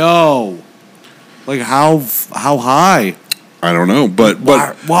 Mm-hmm. No. Like how high? I don't know, but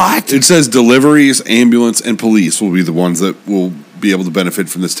what? It says deliveries, ambulance, and police will be the ones that will be able to benefit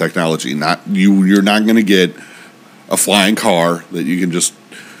from this technology. Not you. You're not going to get a flying car that you can just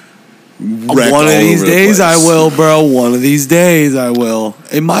wreck. One of these days the I will, bro. One of these days I will.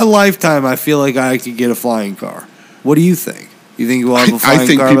 In my lifetime, I feel like I could get a flying car. What do you think? You think we'll have a flying car? I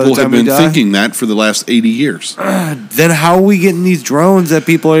think by the people have time we been die? thinking that for the last 80 years. Then how are we getting these drones that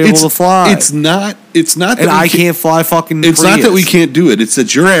people are able to fly? It's not that and I can't fly fucking It's Prius. not that we can't do it. It's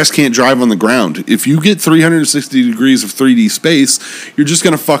that your ass can't drive on the ground. If you get 360 degrees of 3D space, you're just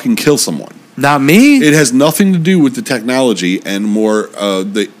going to fucking kill someone. Not me. It has nothing to do with the technology and more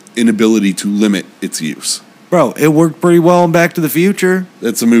the inability to limit its use. Bro, it worked pretty well in Back to the Future.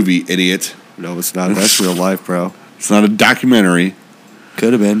 That's a movie, idiot. No, it's not. That's real life, bro. It's not a documentary.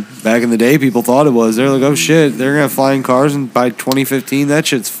 Could have been. Back in the day, people thought it was. They're like, oh shit, they're going to have flying cars, and by 2015, that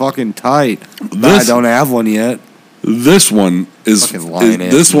shit's fucking tight. But I don't have one yet. This one is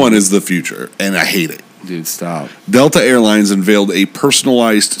the future, and I hate it. Dude, stop. Delta Airlines unveiled a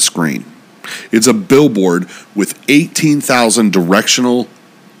personalized screen. It's a billboard with 18,000 directional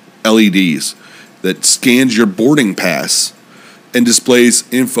LEDs that scans your boarding pass and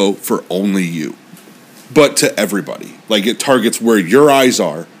displays info for only you, but to everybody. Like, it targets where your eyes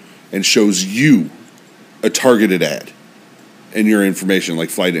are and shows you a targeted ad and your information, like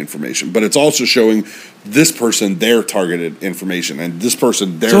flight information. But it's also showing this person their targeted information and this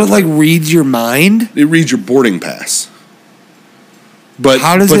person their. So it like reads your mind? It reads your boarding pass. But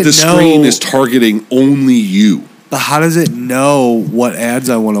how does it the screen is targeting only you. But how does it know what ads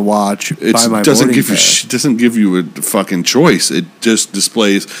I want to watch by my doesn't boarding give pass? you doesn't give you a fucking choice. It just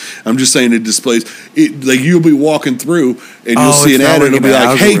displays. I'm just saying it displays. It like you'll be walking through and you'll see an ad and it'll be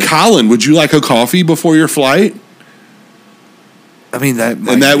like, "Hey, Colin, would you like a coffee before your flight?" I mean that,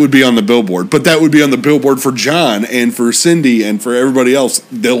 and that would be on the billboard. But that would be on the billboard for John and for Cindy and for everybody else.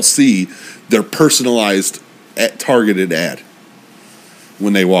 They'll see their personalized, targeted ad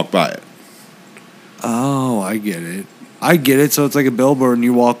when they walk by it. Oh, I get it. So it's like a billboard, and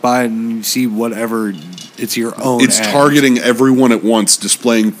you walk by and you see whatever. It's your own. It's targeting everyone at once,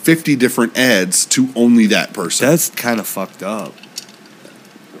 displaying 50 different ads to only that person. That's kind of fucked up.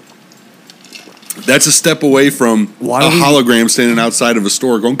 That's a step away from hologram standing outside of a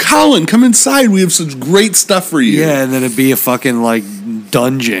store going, "Colin, come inside. We have such great stuff for you." Yeah, and then it'd be a fucking like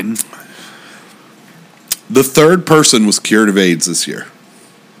dungeon. The third person was cured of AIDS this year.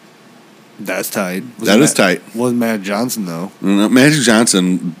 That's tight. That is tight. Wasn't Magic Johnson though? No, Magic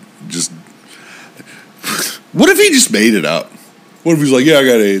Johnson just. What if he just made it up? What if he's like, "Yeah, I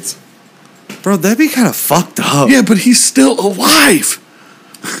got AIDS." Bro, that'd be kind of fucked up. Yeah, but he's still alive.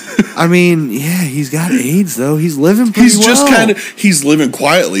 I mean, yeah, he's got AIDS though. He's living pretty well. He's just he's living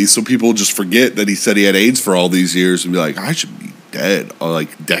quietly, so people just forget that he said he had AIDS for all these years and be like, "I should be dead,"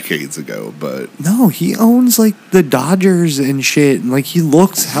 like decades ago. But no, he owns like the Dodgers and shit, and like he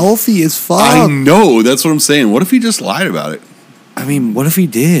looks healthy as fuck. I know, that's what I'm saying. What if he just lied about it? I mean, what if he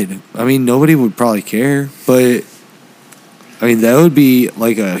did? I mean, nobody would probably care, but I mean, that would be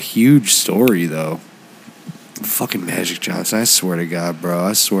like a huge story though. Fucking Magic Johnson, I swear to God, bro.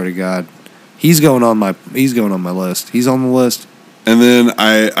 I swear to God. He's going on my list. He's on the list. And then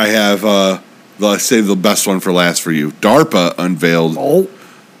I have let's save the best one for last for you. DARPA unveiled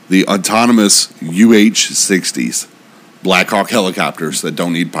the autonomous UH-60s, Black Hawk helicopters that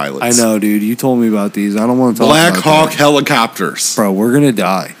don't need pilots. I know, dude. You told me about these. I don't want to talk Black about Hawk that. helicopters. Bro, we're going to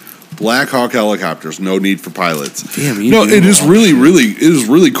die. Black Hawk helicopters, no need for pilots. Damn, it is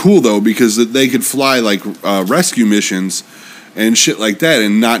really cool though, because they could fly like rescue missions and shit like that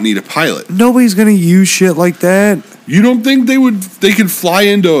and not need a pilot. Nobody's gonna use shit like that. You don't think they could fly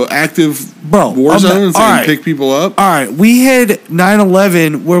into active war zones and pick people up? All right, we had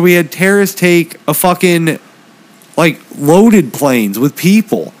 9/11 where we had terrorists take a fucking like loaded planes with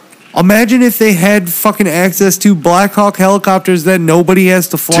people. Imagine if they had fucking access to Black Hawk helicopters that nobody has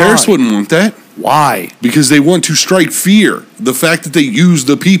to fly. Terrorists wouldn't want that. Why? Because they want to strike fear. The fact that they use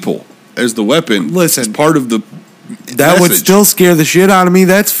the people as the weapon is part of the That would still scare the shit out of me.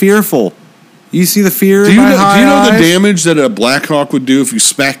 That's fearful. You see the fear in my high Do you know eyes? the damage that a Black Hawk would do if you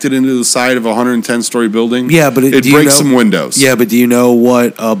smacked it into the side of a 110-story building? Yeah, but it'd break some windows. Yeah, but do you know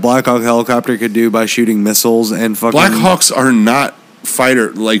what a Black Hawk helicopter could do by shooting missiles and fucking... Black Hawks are not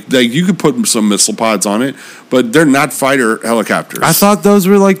fighter. Like you could put some missile pods on it, but they're not fighter helicopters. I thought those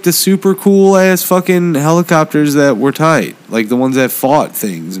were like the super cool ass fucking helicopters that were tight. Like the ones that fought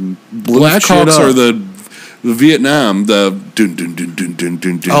things and blew Black shit Hawks up. are the Vietnam, the dun dun dun dun dun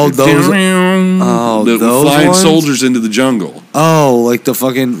dun dun. Oh, those- the those flying ones? soldiers into the jungle. Oh, like the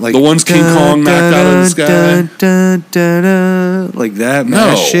fucking like The ones King Kong knocked out of the sky? Like that No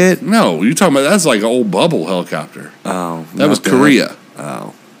mass shit. No, you're talking about that's like an old bubble helicopter. Oh, That was not Korea.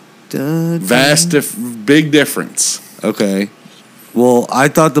 Oh, Big difference. Okay. Well, I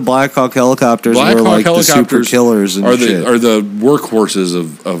thought the Black Hawk helicopters Black were Hawk like the super helicopters killers and are shit. the workhorses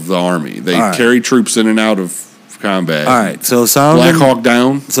of the army. They All right. carry troops in and out of combat. All right, so Osama Black bin, Hawk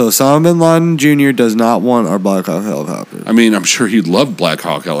down. So Osama bin Laden Jr. does not want our Black Hawk helicopters. I mean, I'm sure he'd love Black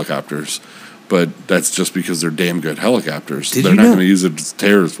Hawk helicopters, but that's just because they're damn good helicopters. Did They're you not know- going to use it as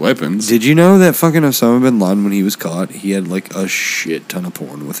terrorist weapons. Did you know that fucking Osama bin Laden, when he was caught, he had like a shit ton of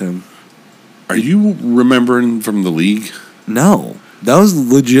porn with him? Are you remembering from the League? No, that was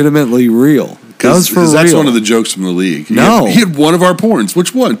legitimately real. That was for real. That's one of the jokes from the League. No. He had one of our porns.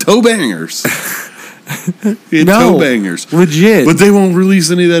 Which one? Toe bangers. He had toe bangers. Legit. But they won't release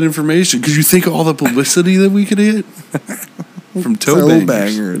any of that information because you think of all the publicity that we could get from toe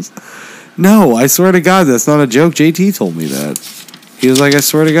bangers. No, I swear to God, that's not a joke. JT told me that. He was like, I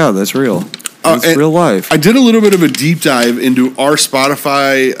swear to God, that's real. It's and real life. I did a little bit of a deep dive into our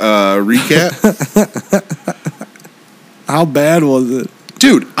Spotify recap. How bad was it?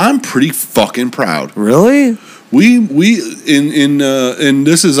 Dude, I'm pretty fucking proud. Really? We and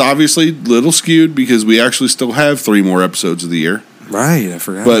this is obviously a little skewed because we actually still have 3 more episodes of the year. Right, I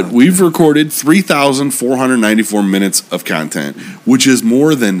forgot. But we've recorded 3,494 minutes of content, which is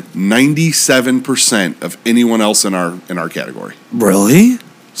more than 97% of anyone else in our category. Really?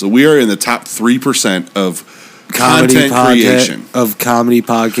 So we are in the top 3% of content creation. Of comedy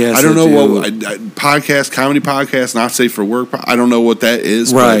podcasts. I don't know that what comedy podcast, not safe for work. I don't know what that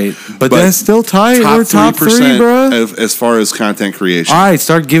is. Right, but that's still tight. We're top 3, bro. As far as content creation. All right,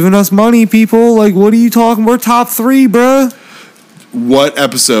 start giving us money, people. Like, what are you talking? We're top 3, bro. What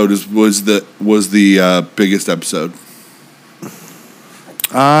episode was the biggest episode?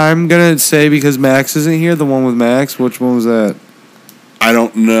 I'm gonna say because Max isn't here. The one with Max. Which one was that? I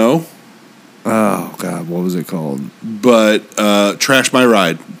don't know. Oh God, what was it called? But Trash My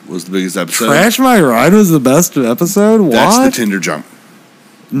Ride was the biggest episode. Trash My Ride was the best episode. What? That's the Tinder jump.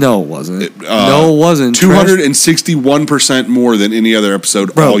 No, it wasn't. No, it wasn't. 261% more than any other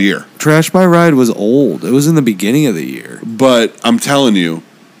episode all year. Trash My Ride was old. It was in the beginning of the year. But I'm telling you,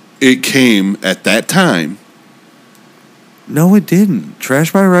 it came at that time. No, it didn't.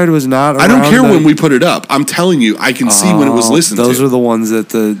 Trash My Ride was not. I don't around care the- when we put it up. I'm telling you, I can see when it was listened Those to. are the ones that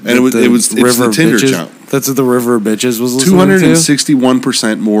the And it was it's River the Tinder Bitches. jump. That's what the River Bitches was listening to.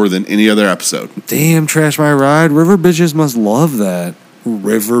 261% more than any other episode. Damn, Trash My Ride. River Bitches must love that.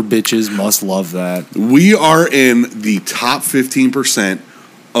 River Bitches must love that. We are in the top 15%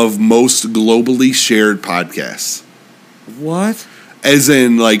 of most globally shared podcasts. What? As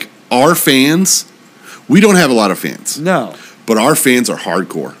in, like, our fans, we don't have a lot of fans. No. But our fans are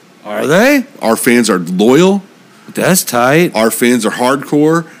hardcore. Are they? Our fans are loyal. That's tight. Our fans are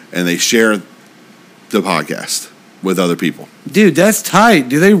hardcore, and they share the podcast with other people. Dude, that's tight.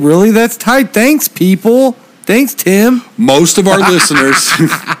 Do they really? That's tight. Thanks, people. Thanks, Tim. Most of our listeners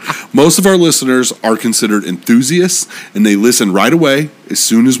are considered enthusiasts, and they listen right away as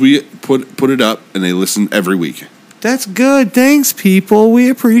soon as we put it up, and they listen every week. That's good. Thanks, people. We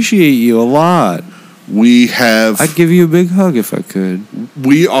appreciate you a lot. I'd give you a big hug if I could.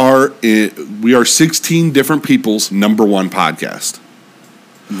 We are 16 different people's #1 podcast.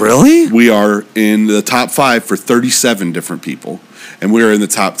 Really? We are in the top 5 for 37 different people, and we are in the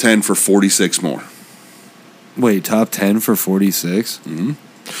top 10 for 46 more. Wait, top 10 for 46? Mm-hmm.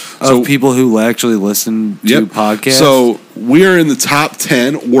 Of people who actually listen to podcasts? So we are in the top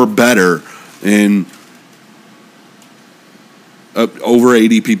 10 or better in over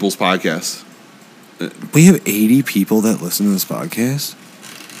 80 people's podcasts. We have 80 people that listen to this podcast?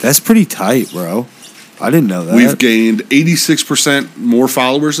 That's pretty tight, bro. I didn't know that. We've gained 86% more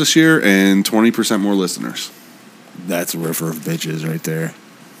followers this year and 20% more listeners. That's a river of bitches right there.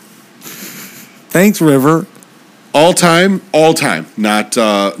 Thanks, River. All time, not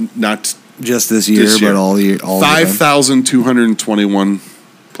just this year, but all the 5,221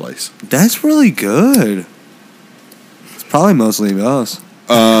 plays. That's really good. It's probably mostly us.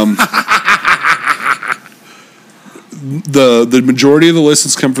 The majority of the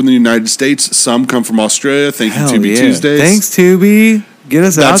listens come from the United States. Some come from Australia. Thank you, Tubi Tuesdays. Thanks, Tubi. Get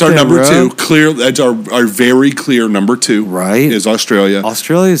us out there, That's our number bro. 2. Clear. That's our very clear number 2. Right. Is Australia.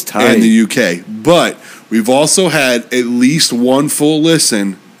 Australia's tight. And the UK. But we've also had at least one full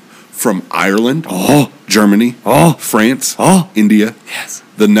listen from Ireland, Germany, France, India,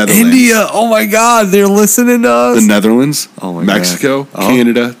 the Netherlands. India. Oh my God, they're listening to us. The Netherlands, Mexico, God.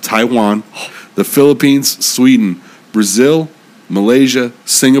 Canada, Taiwan, the Philippines, Sweden, Brazil, Malaysia,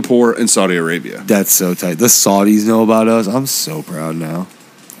 Singapore, and Saudi Arabia. That's so tight. The Saudis know about us. I'm so proud now.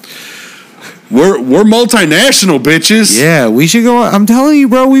 We're multinational, bitches. Yeah, we should go on. I'm telling you,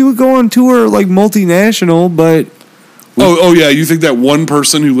 bro, we would go on tour like multinational, but... Oh yeah, you think that one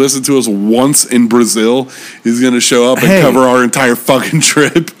person who listened to us once in Brazil is going to show up and cover our entire fucking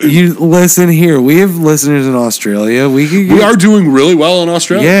trip? You listen here. We have listeners in Australia. We are doing really well in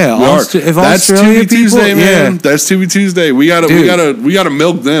Australia. Yeah, we are. If That's Australia Tubi Tuesday, people, man. yeah. That's Tubi Tuesday. We gotta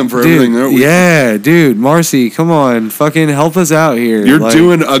milk them for everything. Don't we? Yeah, dude, Marcy, come on, fucking help us out here. You're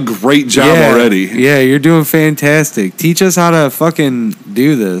doing a great job already. Yeah, you're doing fantastic. Teach us how to fucking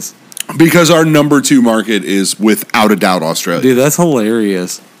do this. Because our number 2 market is without a doubt Australia. Dude, that's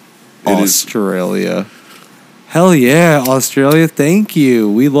hilarious. Australia. Hell yeah, Australia. Thank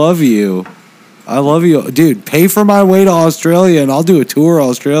you. We love you. I love you. Dude, pay for my way to Australia and I'll do a tour of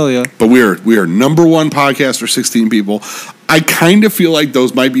Australia. But we are number 1 podcast for 16 people. I kind of feel like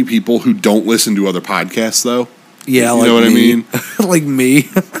those might be people who don't listen to other podcasts though. Yeah, you know what I mean? Like me.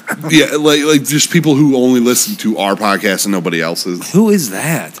 Yeah, like just people who only listen to our podcast and nobody else's. Who is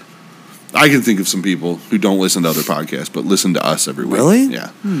that? I can think of some people who don't listen to other podcasts, but listen to us every week. Really?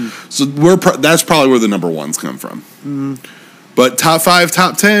 Yeah. So that's probably where the number 1s come from. But top 5,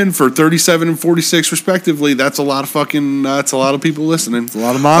 top 10 for 37 and 46 respectively. That's a lot of fucking. That's a lot of people listening. It's a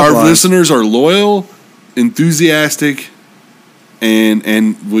lot of Our listeners are loyal, enthusiastic,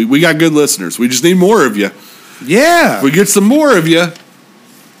 and we got good listeners. We just need more of you. Yeah. If we get some more of you,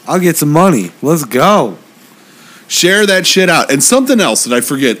 I'll get some money. Let's go. Share that shit out. And something else that I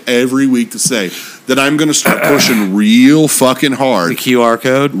forget every week to say that I'm going to start pushing real fucking hard. The QR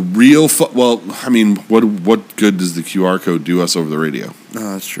code? Well, I mean, what good does the QR code do us over the radio?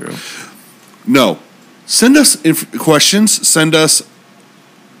 Oh, that's true. No. Send us questions. Send us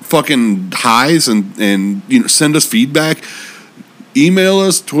fucking highs and send us feedback. Email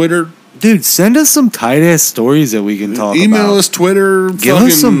us, Twitter. Dude, send us some tight-ass stories that we can talk about. Email us, Twitter. Give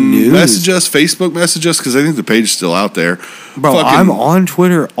us some news. Message us, Facebook message us, because I think the page is still out there. Bro, I'm on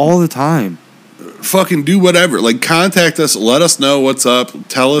Twitter all the time. Fucking do whatever. Like, contact us. Let us know what's up.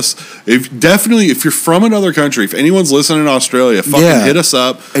 Tell us. If you're from another country, if anyone's listening in Australia, fucking hit us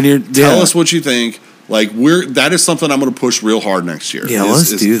up. And tell us what you think. Like, that is something I'm going to push real hard next year. Yeah,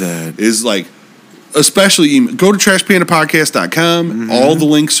 let's do that. Is like... Especially go to trashpandapodcast.com. All the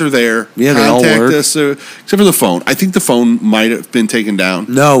links are there. Yeah, they all work. Us, except for the phone. I think the phone might have been taken down.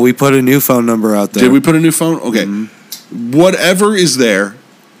 No, we put a new phone number out there. Did we put a new phone? Okay. Whatever is there,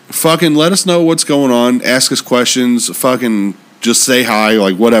 fucking let us know what's going on. Ask us questions. Fucking just say hi.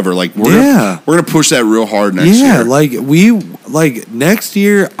 Like, whatever. Like, we're gonna push that real hard next year. Yeah, next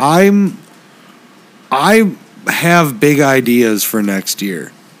year, I have big ideas for next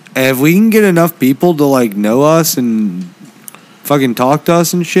year. And if we can get enough people to know us and fucking talk to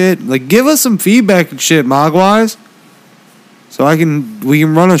us and shit, give us some feedback and shit, Mogwise, so we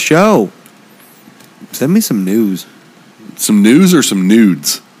can run a show. Send me some news. Some news or some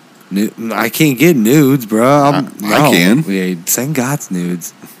nudes? I can't get nudes, bro. I can. Yeah, send God's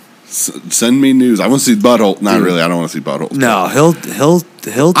nudes. Send me news. I want to see butthole. Not really. I don't want to see buttholes. No, he'll.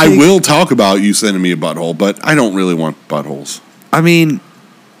 I will talk about you sending me a butthole, but I don't really want buttholes. I mean.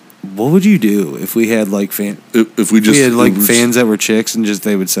 What would you do if we had fans that were chicks and just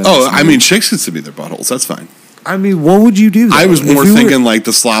they would send? Oh, I mean, chicks can send me their buttholes. That's fine. I mean, what would you do? Though? I was more thinking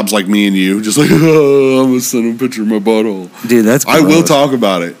the slobs like me and you, just I'm gonna send a picture of my butthole. Dude, that's. Gross. I will talk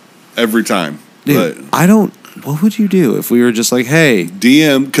about it every time. Dude, I don't. What would you do if we were just hey,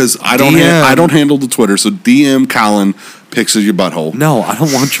 DM? Because I don't handle the Twitter, so DM Colin pics of your butthole. No, I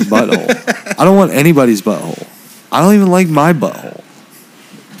don't want your butthole. I don't want anybody's butthole. I don't even like my butthole.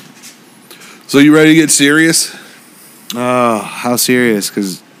 So you ready to get serious? How serious?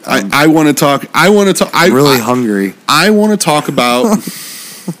 Because I want to talk. I'm really hungry. I want to talk about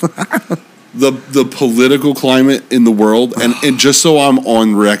the political climate in the world, and just so I'm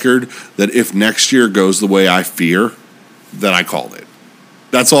on record that if next year goes the way I fear, that I called it.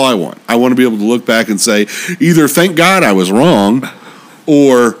 That's all I want. I want to be able to look back and say, either thank God I was wrong,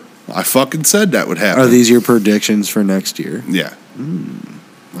 or I fucking said that would happen. Are these your predictions for next year? Yeah.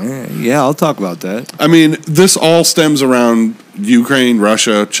 All right. Yeah, I'll talk about that. I mean, this all stems around Ukraine,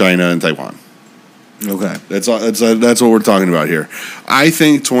 Russia, China, and Taiwan. Okay. That's what we're talking about here. I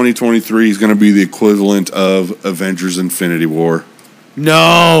think 2023 is going to be the equivalent of Avengers Infinity War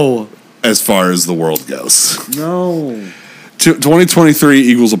No. as far as the world goes. No.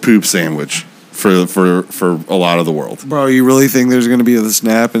 2023 equals a poop sandwich for a lot of the world. Bro, you really think there's going to be a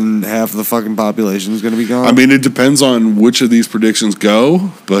snap and half the fucking population is going to be gone? I mean, it depends on which of these predictions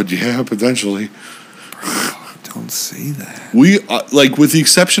go, but yeah, potentially. Don't say that. We like, with the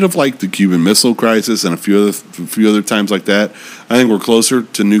exception of like the Cuban Missile Crisis and a few other times like that, I think we're closer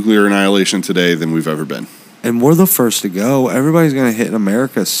to nuclear annihilation today than we've ever been. And we're the first to go. Everybody's going to hit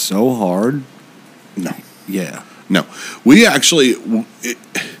America so hard. No. Yeah. No. We actually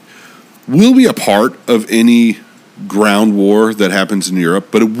will be a part of any ground war that happens in Europe,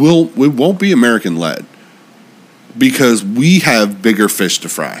 but it won't be American led because we have bigger fish to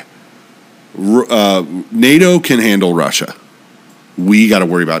fry. NATO can handle Russia. We got to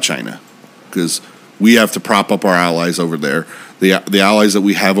worry about China because we have to prop up our allies over there. The allies that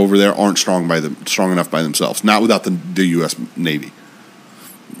we have over there aren't strong enough by themselves. Not without the U.S. Navy.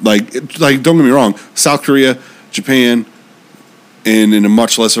 Like don't get me wrong. South Korea, Japan, and in a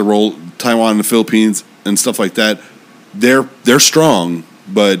much lesser role, Taiwan and the Philippines and stuff like that. They're strong,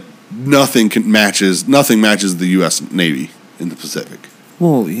 but nothing matches the U.S. Navy in the Pacific.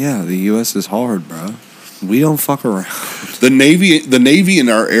 Well, yeah, the U.S. is hard, bro. We don't fuck around. The Navy and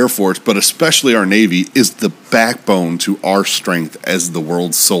our Air Force, but especially our Navy, is the backbone to our strength as the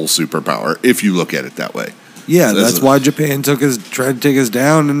world's sole superpower, if you look at it that way. Yeah, that's why Japan tried to take us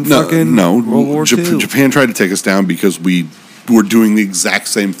down in World War II. Japan tried to take us down because we were doing the exact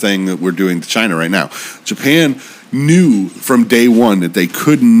same thing that we're doing to China right now. Japan knew from day one that they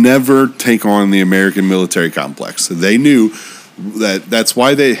could never take on the American military complex. They knew that's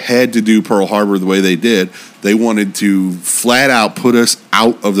why they had to do Pearl Harbor the way they did. They wanted to flat out put us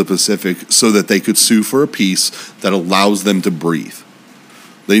out of the Pacific so that they could sue for a peace that allows them to breathe.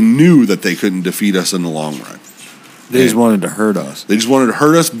 They knew that they couldn't defeat us in the long run. They just wanted to hurt us. They just wanted to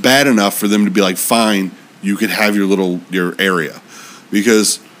hurt us bad enough for them to be like, fine, you can have your area.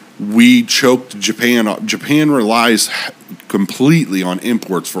 Because we choked Japan. Japan relies completely on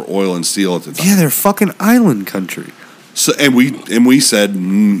imports for oil and steel at the time. Yeah, they're a fucking island country. So and we said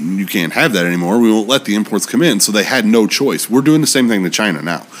you can't have that anymore. We won't let the imports come in. So they had no choice. We're doing the same thing to China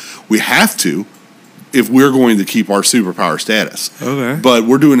now. We have to if we're going to keep our superpower status. Okay. But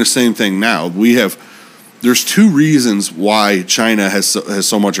we're doing the same thing now. There's two reasons why China has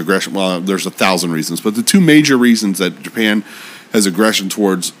so much aggression. Well, there's 1,000 reasons, but the two major reasons that Japan has aggression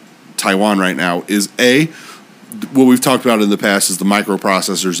towards Taiwan right now is A, what we've talked about in the past is the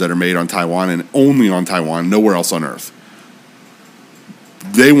microprocessors that are made on Taiwan and only on Taiwan, nowhere else on Earth.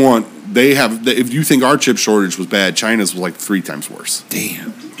 If you think our chip shortage was bad, China's was like 3 times worse.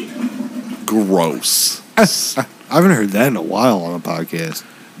 Damn. Gross. I haven't heard that in a while on a podcast.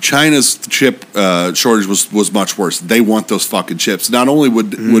 China's chip shortage was much worse. They want those fucking chips. Not only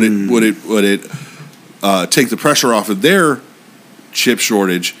would it take the pressure off of their chip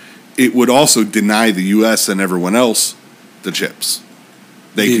shortage, it would also deny the U.S. and everyone else the chips.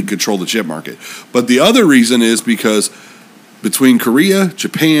 They could control the chip market. But the other reason is because between Korea,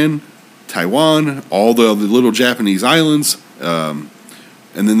 Japan, Taiwan, all the little Japanese islands, and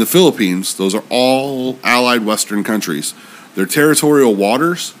then the Philippines, those are all allied Western countries. Their territorial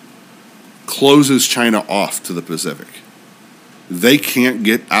waters closes China off to the Pacific. They can't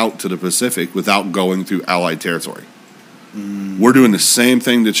get out to the Pacific without going through allied territory. We're doing the same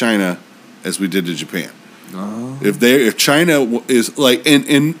thing to China as we did to Japan. If China is like,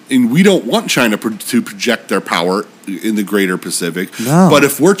 and we don't want China to project their power in the greater Pacific. No. But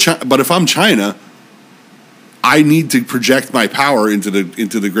if I'm China, I need to project my power into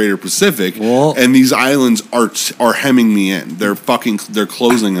the greater Pacific, and these islands are hemming me in. They're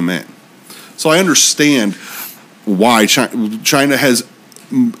closing them in. So I understand why China has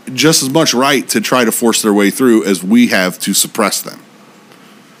just as much right to try to force their way through as we have to suppress them.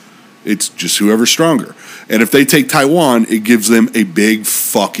 It's just whoever's stronger. And if they take Taiwan, it gives them a big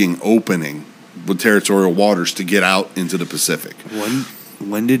fucking opening with territorial waters to get out into the Pacific.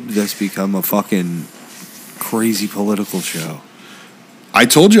 When did this become a fucking crazy political show? I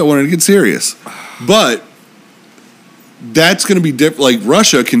told you I wanted to get serious. But that's going to be different. Like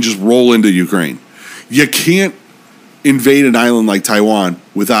Russia can just roll into Ukraine. You can't invade an island like Taiwan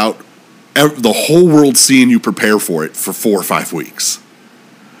without the whole world seeing you prepare for it for 4 or 5 weeks.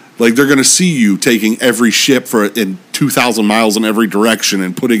 Like they're going to see you taking every ship in 2,000 miles in every direction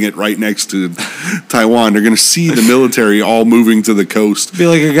and putting it right next to Taiwan. They're going to see the military all moving to the coast. Be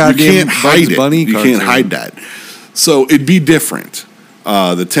like a goddamn you can't hide Bugs it. Bunny You cartoon. can't hide that. So it'd be different.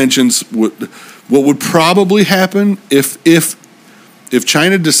 The tensions would. What would probably happen if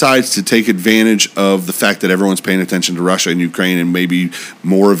China decides to take advantage of the fact that everyone's paying attention to Russia and Ukraine and maybe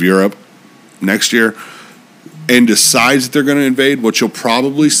more of Europe next year, and decides that they're going to invade, what you'll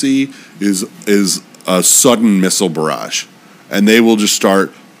probably see is a sudden missile barrage, and they will just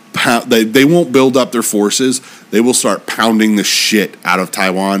start. They won't build up their forces. They will start pounding the shit out of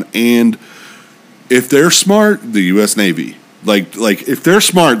Taiwan, and if they're smart, the U.S. Navy. Like if they're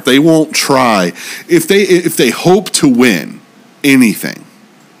smart, they won't try. If they hope to win anything,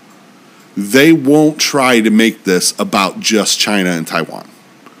 they won't try to make this about just China and Taiwan.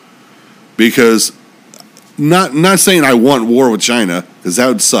 Because not saying I want war with China, because that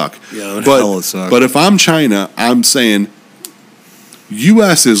would suck. Yeah, it would hella suck. But if I'm China, I'm saying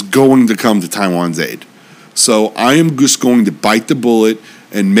U.S. is going to come to Taiwan's aid. So I am just going to bite the bullet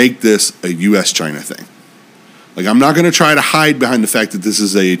and make this a U.S.-China thing. Like, I'm not going to try to hide behind the fact that this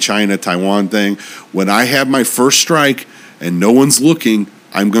is a China-Taiwan thing. When I have my first strike and no one's looking,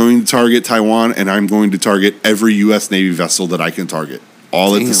 I'm going to target Taiwan, and I'm going to target every U.S. Navy vessel that I can target,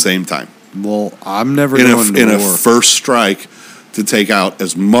 all at the same time. Well, I'm never in going to a war. first strike to take out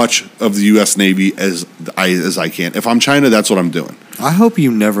as much of the U.S. Navy as I can. If I'm China, that's what I'm doing. I hope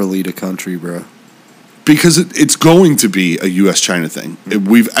you never lead a country, bro. Because it's going to be a U.S.-China thing.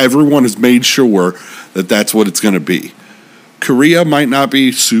 Everyone has made sure that that's what it's going to be. Korea might not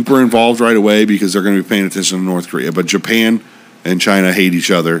be super involved right away because they're going to be paying attention to North Korea, but Japan and China hate each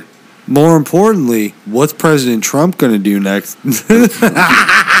other. More importantly, what's President Trump going to do next?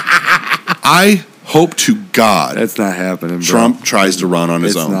 I hope to God that's not happening, bro. Trump tries to run on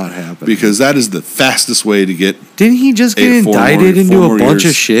his own. It's not happening. Because that is the fastest way to get... Didn't he just get indicted into a bunch of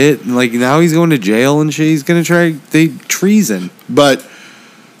years. shit? And like now he's going to jail and shit. He's going to try treason. But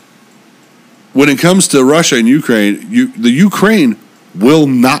when it comes to Russia and Ukraine, the Ukraine will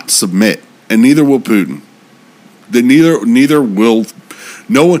not submit, and neither will Putin. Neither will.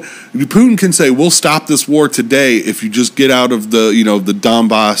 No one. Putin can say, "We'll stop this war today if you just get out of the the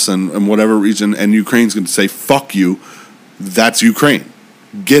Donbass and whatever region," and Ukraine's going to say, "Fuck you." That's Ukraine.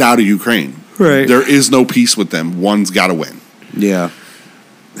 Get out of Ukraine. Right. There is no peace with them. One's got to win. Yeah.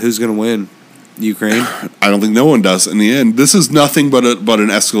 Who's going to win? Ukraine? I don't think no one does in the end. This is nothing but an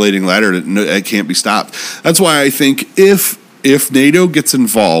escalating ladder that can't be stopped. That's why I think if NATO gets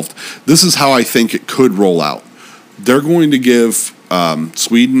involved, this is how I think it could roll out. They're going to give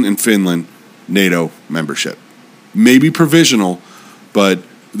Sweden and Finland NATO membership. Maybe provisional, but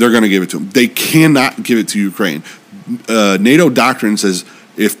they're going to give it to them. They cannot give it to Ukraine. NATO doctrine says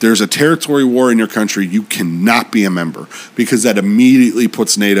if there's a territory war in your country, you cannot be a member because that immediately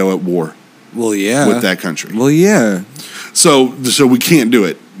puts NATO at war. Well, yeah. With that country. Well, yeah. So we can't do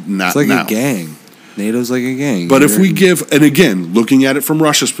it. It's like a gang. NATO's like a gang. But if we give, and again, looking at it from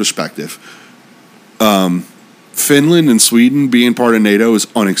Russia's perspective, Finland and Sweden being part of NATO is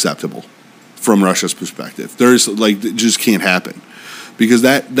unacceptable from Russia's perspective. There's it just can't happen because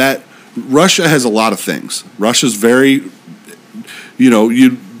that Russia has a lot of things. Russia's very,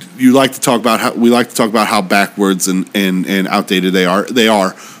 you like to talk about how backwards and outdated they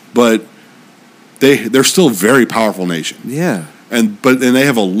are, but they're still a very powerful nation. Yeah. And they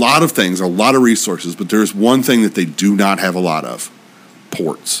have a lot of things, a lot of resources, but there's one thing that they do not have a lot of: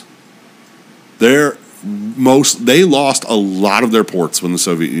 ports. They lost a lot of their ports when the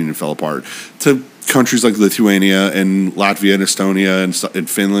Soviet Union fell apart to countries like Lithuania and Latvia and Estonia and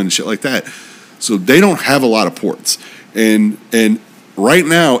Finland and shit like that. So they don't have a lot of ports. And right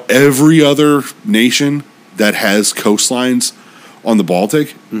now, every other nation that has coastlines on the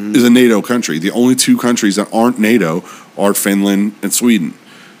Baltic is a NATO country. The only two countries that aren't NATO are Finland and Sweden.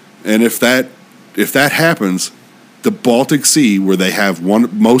 And if that happens, the Baltic Sea, where they have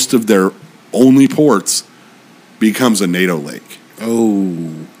most of their only ports, becomes a NATO lake.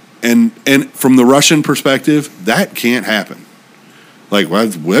 Oh. And from the Russian perspective, that can't happen. Well,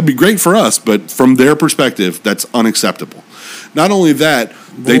 that'd be great for us, but from their perspective, that's unacceptable. Not only that,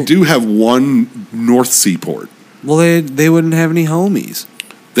 they do have one North Sea port. Well, they wouldn't have any homies.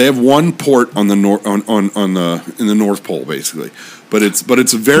 They have one port on the in the North Pole, basically, but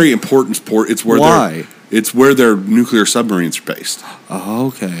it's a very important port. It's where it's where their nuclear submarines are based. Oh,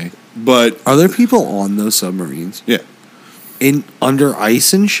 okay. But are there people on those submarines? Yeah. under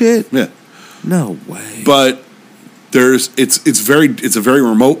ice and shit? Yeah. No way. But it's a very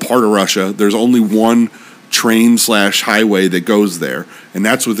remote part of Russia. There's only one train/highway that goes there, and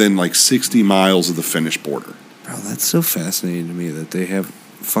that's within like 60 miles of the Finnish border. Bro, that's so fascinating to me that they have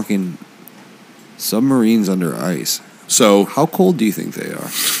fucking submarines under ice. So how cold do you think they are?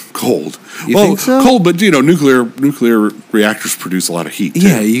 Cold. You think so? Cold, but nuclear reactors produce a lot of heat. Too.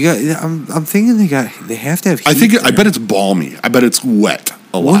 Yeah, you got. I'm thinking they have to have heat. I bet it's balmy. I bet it's wet.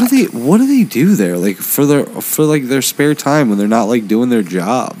 What do they do there? Like for their spare time when they're not like doing their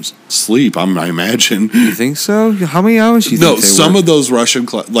jobs? Sleep. I imagine. You think so? How many hours do you think? No, some of those Russian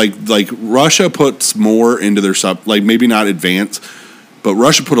like Russia puts more into their maybe not advanced, but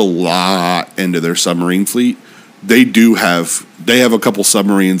Russia put a lot into their submarine fleet. They have a couple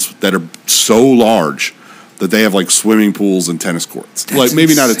submarines that are so large that they have like swimming pools and tennis courts. That's like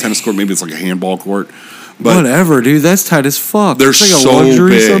maybe insane. not a tennis court, maybe it's like a handball court. But whatever, dude. That's tight as fuck. They're it's like a so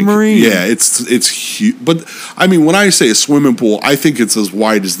luxury big. submarine. Yeah, it's huge. But I mean, when I say a swimming pool, I think it's as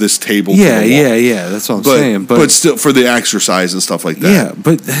wide as this table. Yeah. That's what I'm saying. But still, for the exercise and stuff like that. Yeah,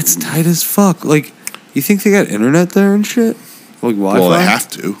 but that's tight as fuck. Like, you think they got internet there and shit? Like Wi-Fi? Well, they have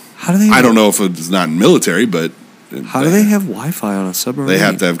to. How do they? I don't know if it's not military, but how do they have Wi-Fi on a submarine? They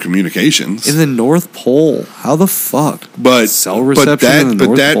have to have communications in the North Pole. How the fuck? But cell reception in the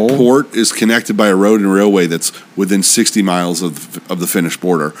North Pole? Port is connected by a road and railway that's within 60 miles of the Finnish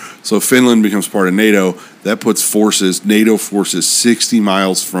border. So if Finland becomes part of NATO, that puts NATO forces 60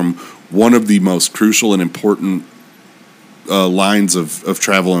 miles from one of the most crucial and important lines of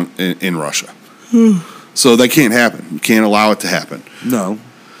travel in Russia. So that can't happen. You can't allow it to happen. No.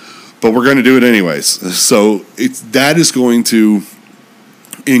 But we're going to do it anyways. So that is going to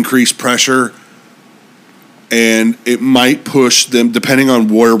increase pressure, and it might push them, depending on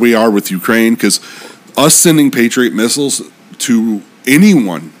where we are with Ukraine, because us sending Patriot missiles to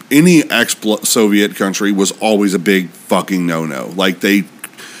anyone, any ex-Soviet country, was always a big fucking no-no. Like, the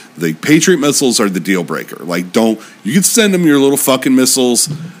Patriot missiles are the deal breaker. Like, you can send them your little fucking missiles,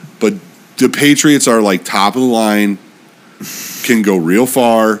 but the Patriots are like top of the line, can go real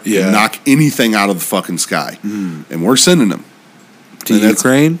far, and knock anything out of the fucking sky, and we're sending them to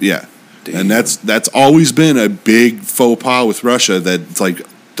Ukraine. Yeah, damn. And that's always been a big faux pas with Russia. That it's like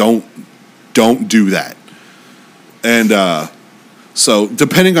don't do that. And so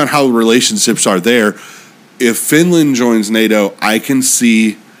depending on how the relationships are there, if Finland joins NATO, I can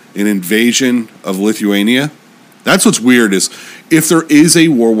see an invasion of Lithuania. That's what's weird is if there is a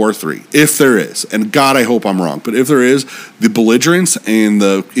World War III, if there is, and God, I hope I'm wrong, but if there is, the belligerents and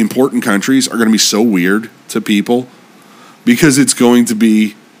the important countries are going to be so weird to people because it's going to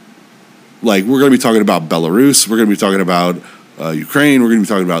be like we're going to be talking about Belarus, we're going to be talking about Ukraine, we're going to be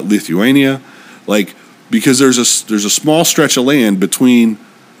talking about Lithuania, like because there's a small stretch of land between.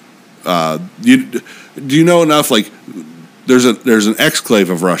 Do you know enough like? There's an exclave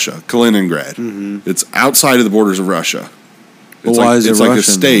of Russia, Kaliningrad. Mm-hmm. It's outside of the borders of Russia. It's why is it like Russian, a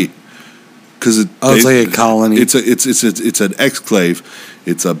state because it's like a colony. It's an exclave.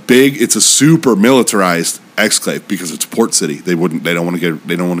 It's a super militarized exclave because it's a port city. They don't want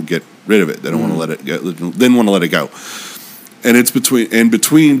to get rid of it. They don't want to let it go. Didn't want to let it go. And it's between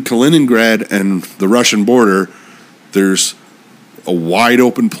Kaliningrad and the Russian border. There's a wide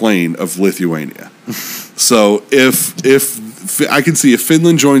open plain of Lithuania. So if I can see if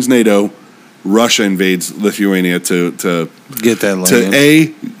Finland joins NATO, Russia invades Lithuania to get that land.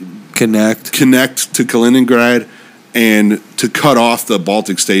 To connect to Kaliningrad and to cut off the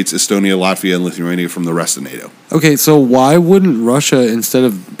Baltic states, Estonia, Latvia, and Lithuania from the rest of NATO. Okay, so why wouldn't Russia, instead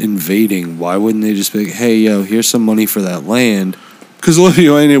of invading, why wouldn't they just be like, hey, yo, here's some money for that land? Because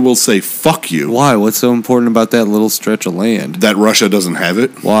Lithuania will say, fuck you. Why? What's so important about that little stretch of land? That Russia doesn't have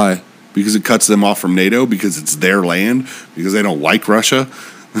it. Why? Because it cuts them off from NATO, because it's their land, because they don't like Russia.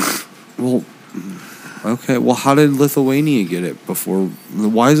 Well, okay. Well, how did Lithuania get it before?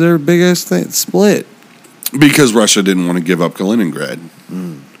 Why is there a big-ass split? Because Russia didn't want to give up Kaliningrad.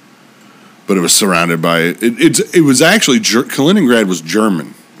 But it was surrounded by... It was actually... Kaliningrad was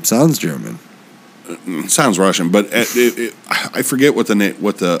German. Sounds German. It sounds Russian, but I forget what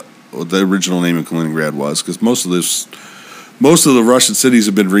the original name of Kaliningrad was, because most of the Russian cities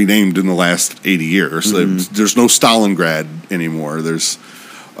have been renamed in the last 80 years. Mm-hmm. There's no Stalingrad anymore. There's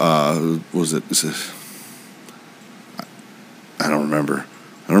I don't remember.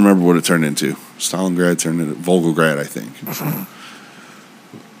 I don't remember what it turned into. Stalingrad turned into Volgograd, I think.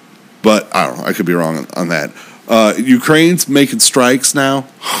 But I don't know. I could be wrong on that. Ukraine's making strikes now,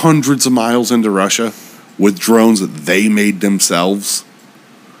 hundreds of miles into Russia, with drones that they made themselves.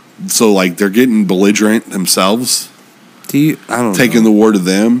 So, like, they're getting belligerent themselves. I don't taking know. the war to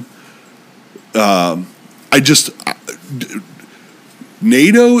them.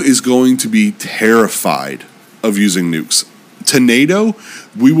 NATO is going to be terrified of using nukes. To NATO,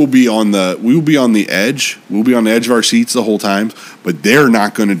 we will be on the edge. We'll be on the edge of our seats the whole time, but they're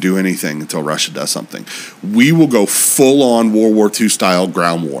not going to do anything until Russia does something. We will go full on World War II style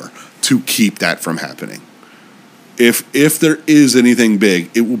ground war to keep that from happening. If there is anything big,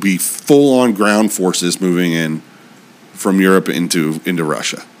 it will be full on ground forces moving in from Europe into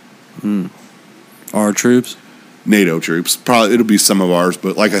Russia. Our troops? NATO troops. Probably it'll be some of ours,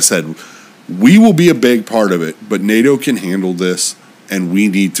 but like I said, we will be a big part of it, but NATO can handle this, and we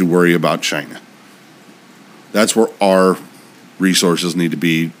need to worry about China. That's where our resources need to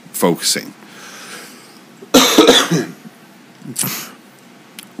be focusing.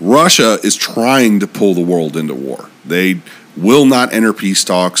 Russia is trying to pull the world into war. They will not enter peace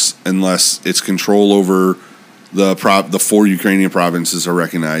talks unless its control over the 4 Ukrainian provinces are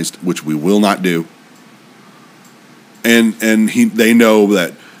recognized, which we will not do. And they know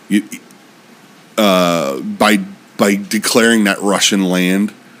that by declaring that Russian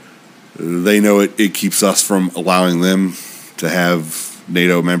land, they know it keeps us from allowing them to have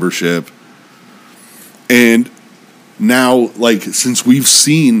NATO membership. And now, like, since we've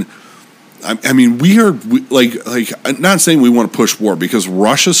seen, I mean, I'm not saying we want to push war, because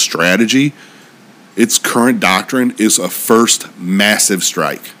Russia's strategy, its current doctrine, is a first massive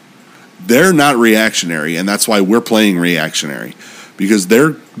strike. They're not reactionary, and that's why we're playing reactionary, because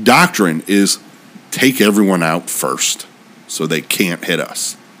their doctrine is take everyone out first so they can't hit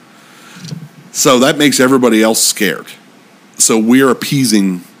us. So that makes everybody else scared. So we're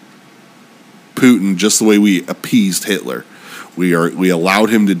appeasing Putin just the way we appeased Hitler. We allowed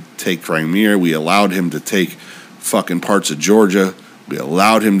him to take Crimea. We allowed him to take fucking parts of Georgia. We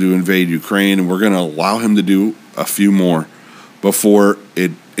allowed him to invade Ukraine, and we're going to allow him to do a few more before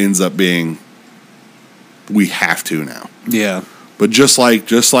it ends up being we have to now. Yeah. But just like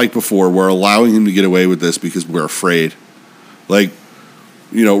before, we're allowing him to get away with this because we're afraid. Like,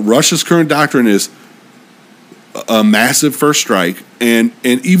 you know, Russia's current doctrine is a massive first strike, and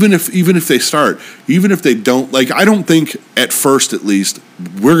even if they start, even if they don't, like, I don't think at first, at least,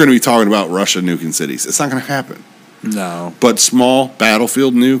 we're going to be talking about Russia nuking cities. It's not going to happen. No. But small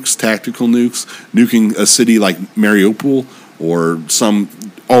battlefield nukes, tactical nukes, nuking a city like Mariupol or some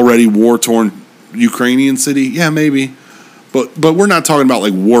already war-torn Ukrainian city, yeah, maybe. But we're not talking about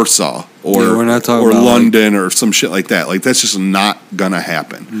like Warsaw or London or some shit like that. Like, that's just not gonna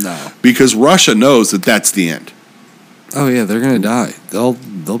happen. No, because Russia knows that that's the end. Oh yeah, they're gonna die. They'll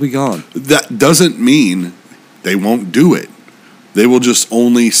be gone. That doesn't mean they won't do it. They will just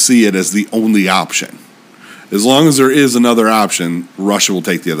only see it as the only option. As long as there is another option, Russia will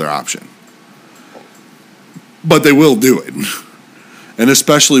take the other option. But they will do it, and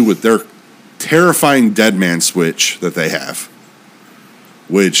especially with their terrifying dead man switch that they have,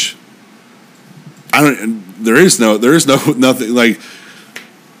 which there is nothing like.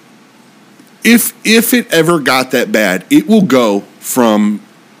 If it ever got that bad, it will go from.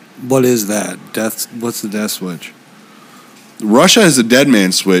 What is that? What's the death switch? Russia has a dead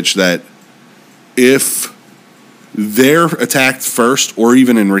man switch that if they're attacked first, or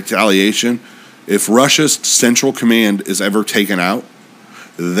even in retaliation, if Russia's central command is ever taken out,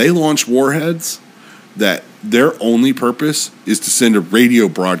 they launch warheads that their only purpose is to send a radio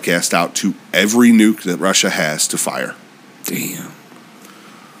broadcast out to every nuke that Russia has to fire. Damn.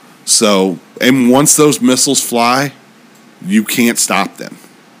 So, and once those missiles fly, you can't stop them.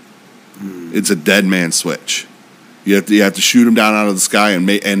 It's a dead man switch. You have to shoot them down out of the sky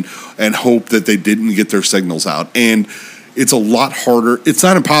and hope that they didn't get their signals out. And it's a lot harder. It's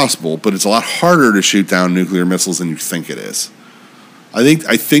not impossible, but it's a lot harder to shoot down nuclear missiles than you think it is. I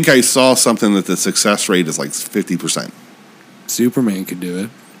think I saw something that the success rate is like 50%. Superman could do it.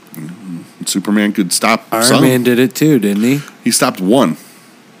 Mm-hmm. Superman could stop Iron Man did it too, didn't he? He stopped one.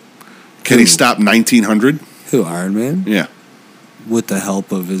 Can he stop 1,900? Who, Iron Man? Yeah. With the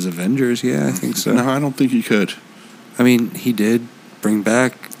help of his Avengers, yeah, I think so. No, I don't think he could. I mean, he did bring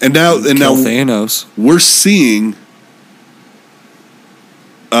back now Thanos. We're seeing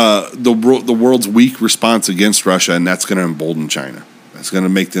the world's weak response against Russia, and that's going to embolden China. That's going to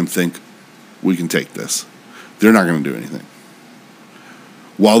make them think we can take this. They're not going to do anything.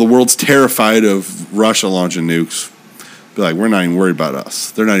 While the world's terrified of Russia launching nukes, be like, we're not even worried about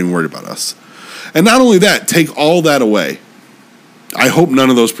us. They're not even worried about us. And not only that, take all that away. I hope none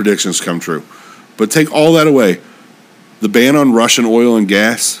of those predictions come true. But take all that away. The ban on Russian oil and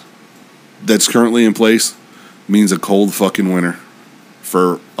gas that's currently in place means a cold fucking winter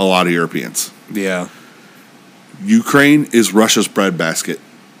for a lot of Europeans. Yeah. Ukraine is Russia's breadbasket.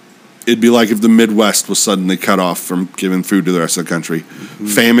 It'd be like if the Midwest was suddenly cut off from giving food to the rest of the country. Mm-hmm.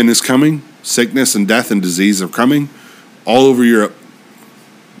 Famine is coming. Sickness and death and disease are coming all over Europe.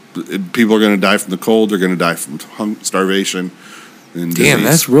 People are going to die from the cold. They're going to die from starvation. And damn, disease.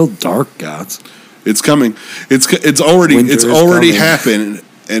 That's real dark, Gods. It's coming. It's already happened,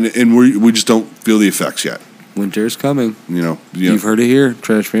 and we just don't feel the effects yet. Winter's coming. You know, you've heard it here.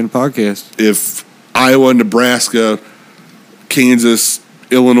 Trash Fan Podcast. If Iowa, Nebraska, Kansas,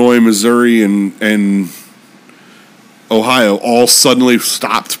 Illinois, Missouri, and Ohio all suddenly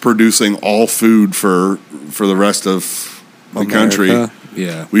stopped producing all food for the rest of the country,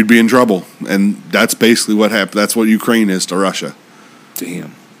 yeah, we'd be in trouble. And that's basically what happened. That's what Ukraine is to Russia.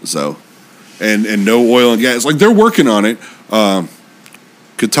 Damn. So, and no oil and gas. Like, they're working on it.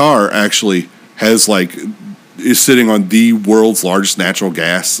 Qatar actually is sitting on the world's largest natural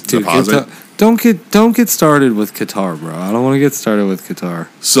gas deposit. Don't get started with Qatar, bro. I don't want to get started with Qatar.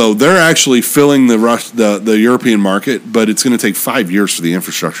 So they're actually filling the European market, but it's going to take 5 years for the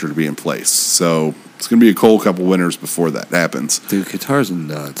infrastructure to be in place. So it's going to be a cold couple winters before that happens. Dude, Qatar's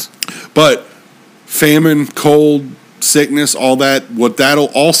nuts. But famine, cold, sickness, all that, what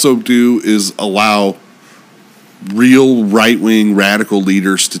that'll also do is allow real right-wing radical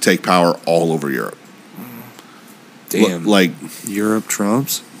leaders to take power all over Europe. Damn. Like Europe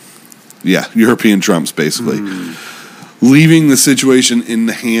Trumps? Yeah, European Trumps, basically. Leaving the situation in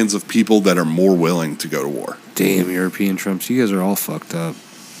the hands of people that are more willing to go to war. Damn, European Trumps. You guys are all fucked up.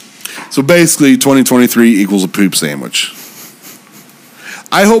 So basically, 2023 equals a poop sandwich.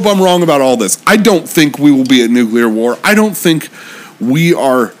 I hope I'm wrong about all this. I don't think we will be at nuclear war. I don't think we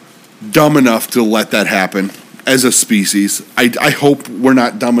are dumb enough to let that happen as a species. I hope we're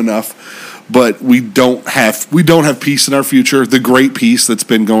not dumb enough. But we don't have peace in our future. The great peace that's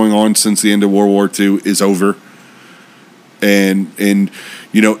been going on since the end of World War II is over. And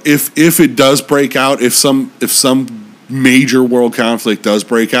you know, if it does break out, if some major world conflict does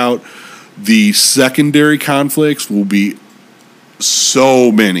break out, the secondary conflicts will be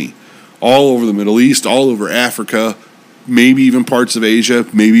so many, all over the Middle East, all over Africa, maybe even parts of Asia,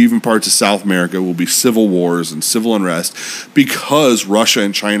 maybe even parts of South America will be civil wars and civil unrest because Russia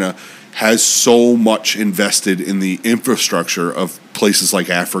and China has so much invested in the infrastructure of places like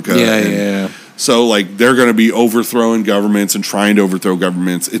Africa. Yeah. So, like, they're going to be overthrowing governments and trying to overthrow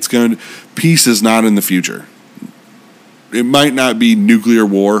governments. Peace is not in the future. It might not be nuclear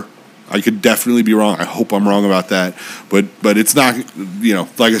war. I could definitely be wrong. I hope I'm wrong about that. But it's not, you know,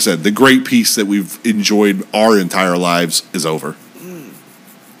 like I said, the great peace that we've enjoyed our entire lives is over.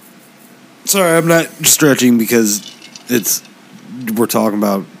 Sorry, I'm not stretching because we're talking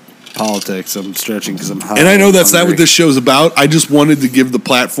about politics. I'm stretching because I'm hot. And I know that's not what this show's about. I just wanted to give the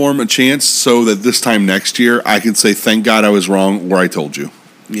platform a chance so that this time next year I can say, thank God I was wrong, or I told you.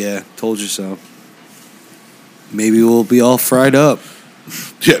 Yeah, told you so. Maybe we'll be all fried up.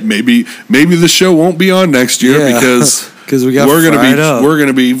 Yeah, maybe the show won't be on next year because we're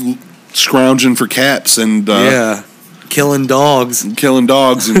gonna be scrounging for cats and killing dogs and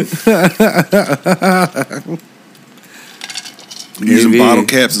using bottle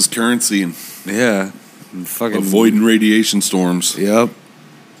caps as currency and fucking avoiding radiation storms. Yep.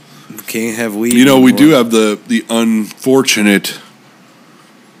 Can't have weed. You know, we do have the unfortunate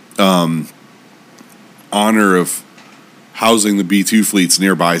honor of housing the B-2 fleets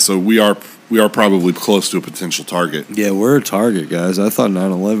nearby, so we are probably close to a potential target. Yeah, we're a target, guys. I thought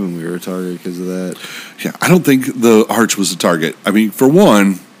 9/11 we were a target because of that. Yeah, I don't think the Arch was a target. I mean, for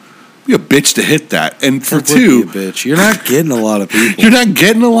one, be a bitch to hit that, and for two, bitch, you're not getting a lot of people. You're not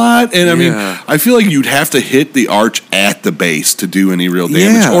getting a lot, and I mean, I feel like you'd have to hit the Arch at the base to do any real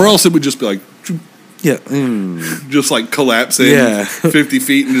damage, or else it would just be like, just like collapsing 50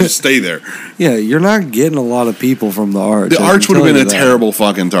 feet and just stay there. Yeah, you're not getting a lot of people from the Arch. The Arch would have been a terrible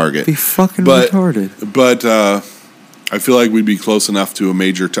fucking target. Be fucking retarded. But I feel like we'd be close enough to a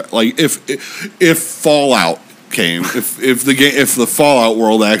major like if Fallout came, if the Fallout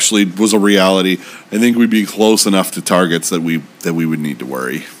world actually was a reality, I think we'd be close enough to targets that we would need to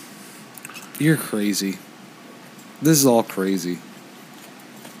worry. You're crazy. This is all crazy.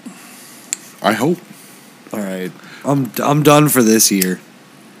 I hope. All right, I'm done for this year.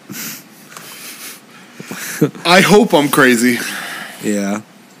 I hope I'm crazy. Yeah,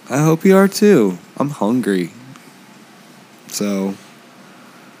 I hope you are too. I'm hungry. So,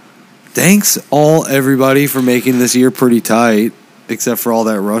 thanks everybody for making this year pretty tight, except for all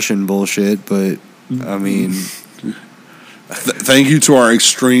that Russian bullshit. But I mean, thanks Thank you to our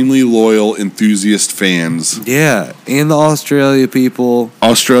extremely loyal enthusiast fans. Yeah, and the Australia people.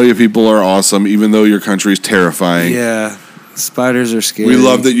 Australia people are awesome, even though your country is terrifying. Yeah, spiders are scary. We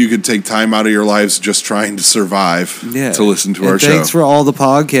love that you could take time out of your lives just trying to survive to listen to our show. Thanks for all the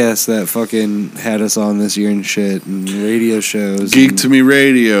podcasts that fucking had us on this year and shit, and radio shows. Geek to Me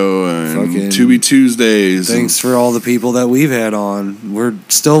Radio and To Be Tuesdays. Thanks for all the people that we've had on. We're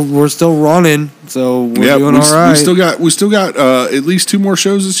still running, so we're doing all right. We still got at least 2 more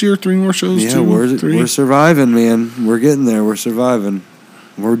shows this year, 3 more shows. Yeah, we're surviving, man. We're getting there. We're surviving.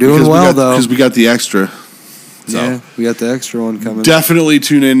 We're doing though because we got the extra. So. Yeah, we got the extra one coming. Definitely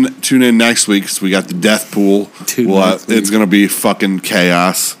tune in next week because we got the death pool. It's gonna be fucking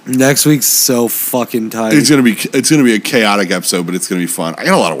chaos. Next week's so fucking tight. It's gonna be a chaotic episode, but it's gonna be fun. I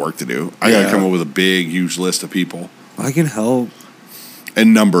got a lot of work to do. I gotta come up with a big, huge list of people. I can help.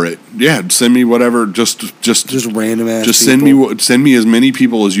 And number it. Yeah, send me whatever. Just random ass. Just people. send me as many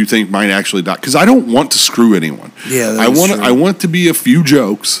people as you think might actually die because I don't want to screw anyone. Yeah, I want to be a few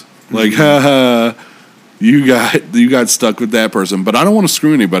jokes like haha. You got stuck with that person, but I don't want to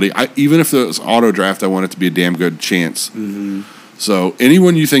screw anybody. Even if it's auto draft, I want it to be a damn good chance. Mm-hmm. So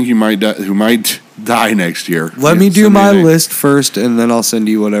anyone you think who might die next year, let me do my list first, and then I'll send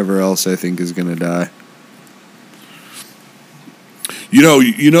you whatever else I think is going to die. You know,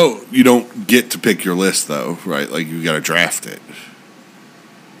 you don't get to pick your list though, right? Like you got to draft it.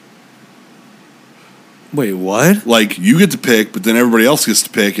 Wait, what? Like you get to pick, but then everybody else gets to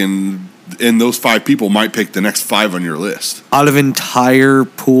pick, and those 5 people might pick the next 5 on your list. Out of entire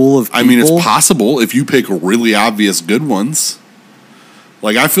pool of people? I mean, it's possible if you pick really obvious good ones.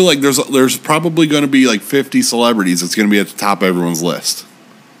 Like, I feel like there's probably going to be like 50 celebrities that's going to be at the top of everyone's list.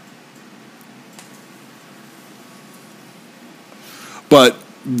 But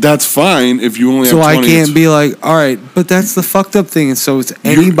that's fine if you only have 20. So I can't be like, all right, but that's the fucked up thing. So it's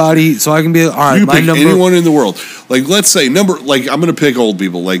anybody. So I can be like, all right, you my pick number. Anyone in the world. Like, let's say I'm going to pick old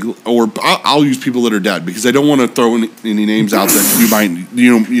people. Like, or I'll use people that are dead because I don't want to throw any names out that you might.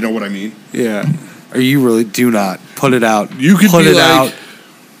 You know what I mean? Yeah. Are you really? Do not put it out. You could put be it like, out.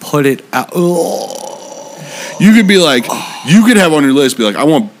 Put it out. Oh. You could be like, you could have on your list. Be like, I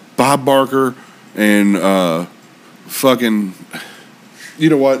want Bob Barker and fucking. You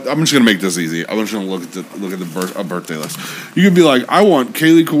know what? I'm just gonna make this easy. I'm just gonna look at the birthday list. You could be like, I want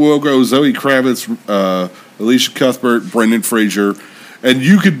Kaylee Cuoco, Zoe Kravitz, Alicia Cuthbert, Brendan Fraser, and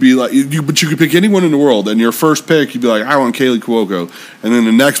you could be like, but you could pick anyone in the world. And your first pick, you'd be like, I want Kaylee Cuoco, and then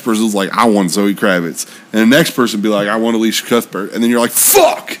the next person's like, I want Zoe Kravitz, and the next person would be like, I want Alicia Cuthbert, and then you're like,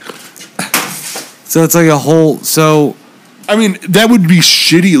 fuck. So it's like a whole. So. I mean, that would be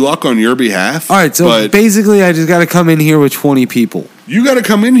shitty luck on your behalf. All right, so basically I just got to come in here with 20 people. You got to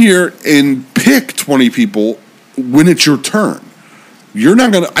come in here and pick 20 people when it's your turn. You're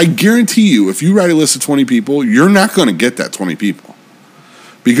not going to, I guarantee you, if you write a list of 20 people, you're not going to get that 20 people.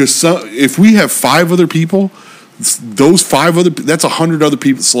 Because if we have 5 other people, those 5 other, that's 100 other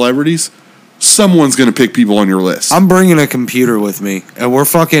people, celebrities, someone's going to pick people on your list. I'm bringing a computer with me, and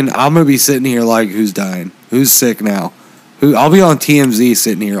I'm going to be sitting here like, who's dying? Who's sick now? I'll be on TMZ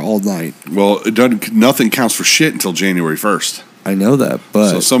sitting here all night. Well, nothing counts for shit until January 1st. I know that,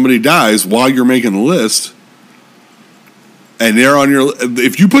 but... So if somebody dies while you're making the list, and they're on your...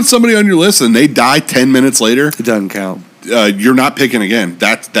 If you put somebody on your list and they die 10 minutes later... It doesn't count. You're not picking again.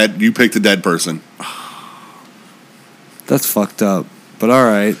 You picked a dead person. That's fucked up. But all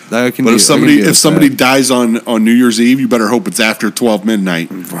right. But if somebody dies on New Year's Eve, you better hope it's after 12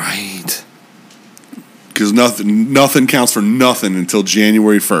 midnight. Right. Because nothing counts for nothing until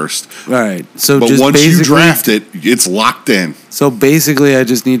January 1st. All right. But once you draft it, it's locked in. So basically, I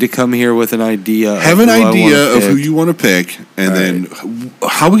just need to come here with an idea. Have an idea of who you want to pick, and then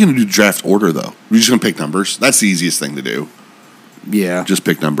how are we going to do draft order though? We're just going to pick numbers. That's the easiest thing to do. Yeah. Just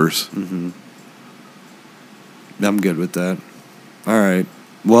pick numbers. Mm-hmm. I'm good with that. All right.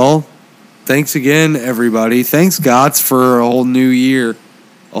 Well, thanks again, everybody. Thanks, Gots, for a whole new year.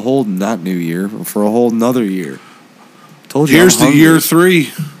 Not new year, for a whole nother year. Told you. Here's the year 3.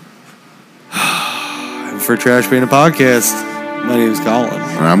 For Trash Panda Podcast, my name is Colin.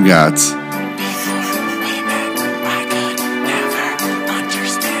 And I'm Gots.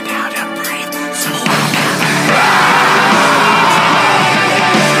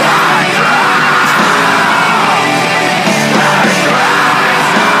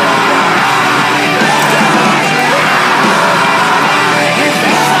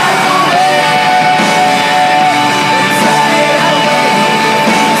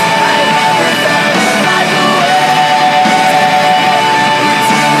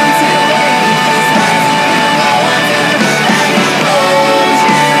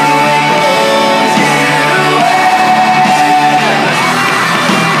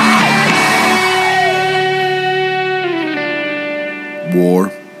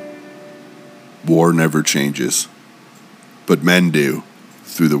 War never changes, but men do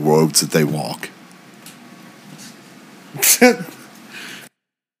through the roads that they walk.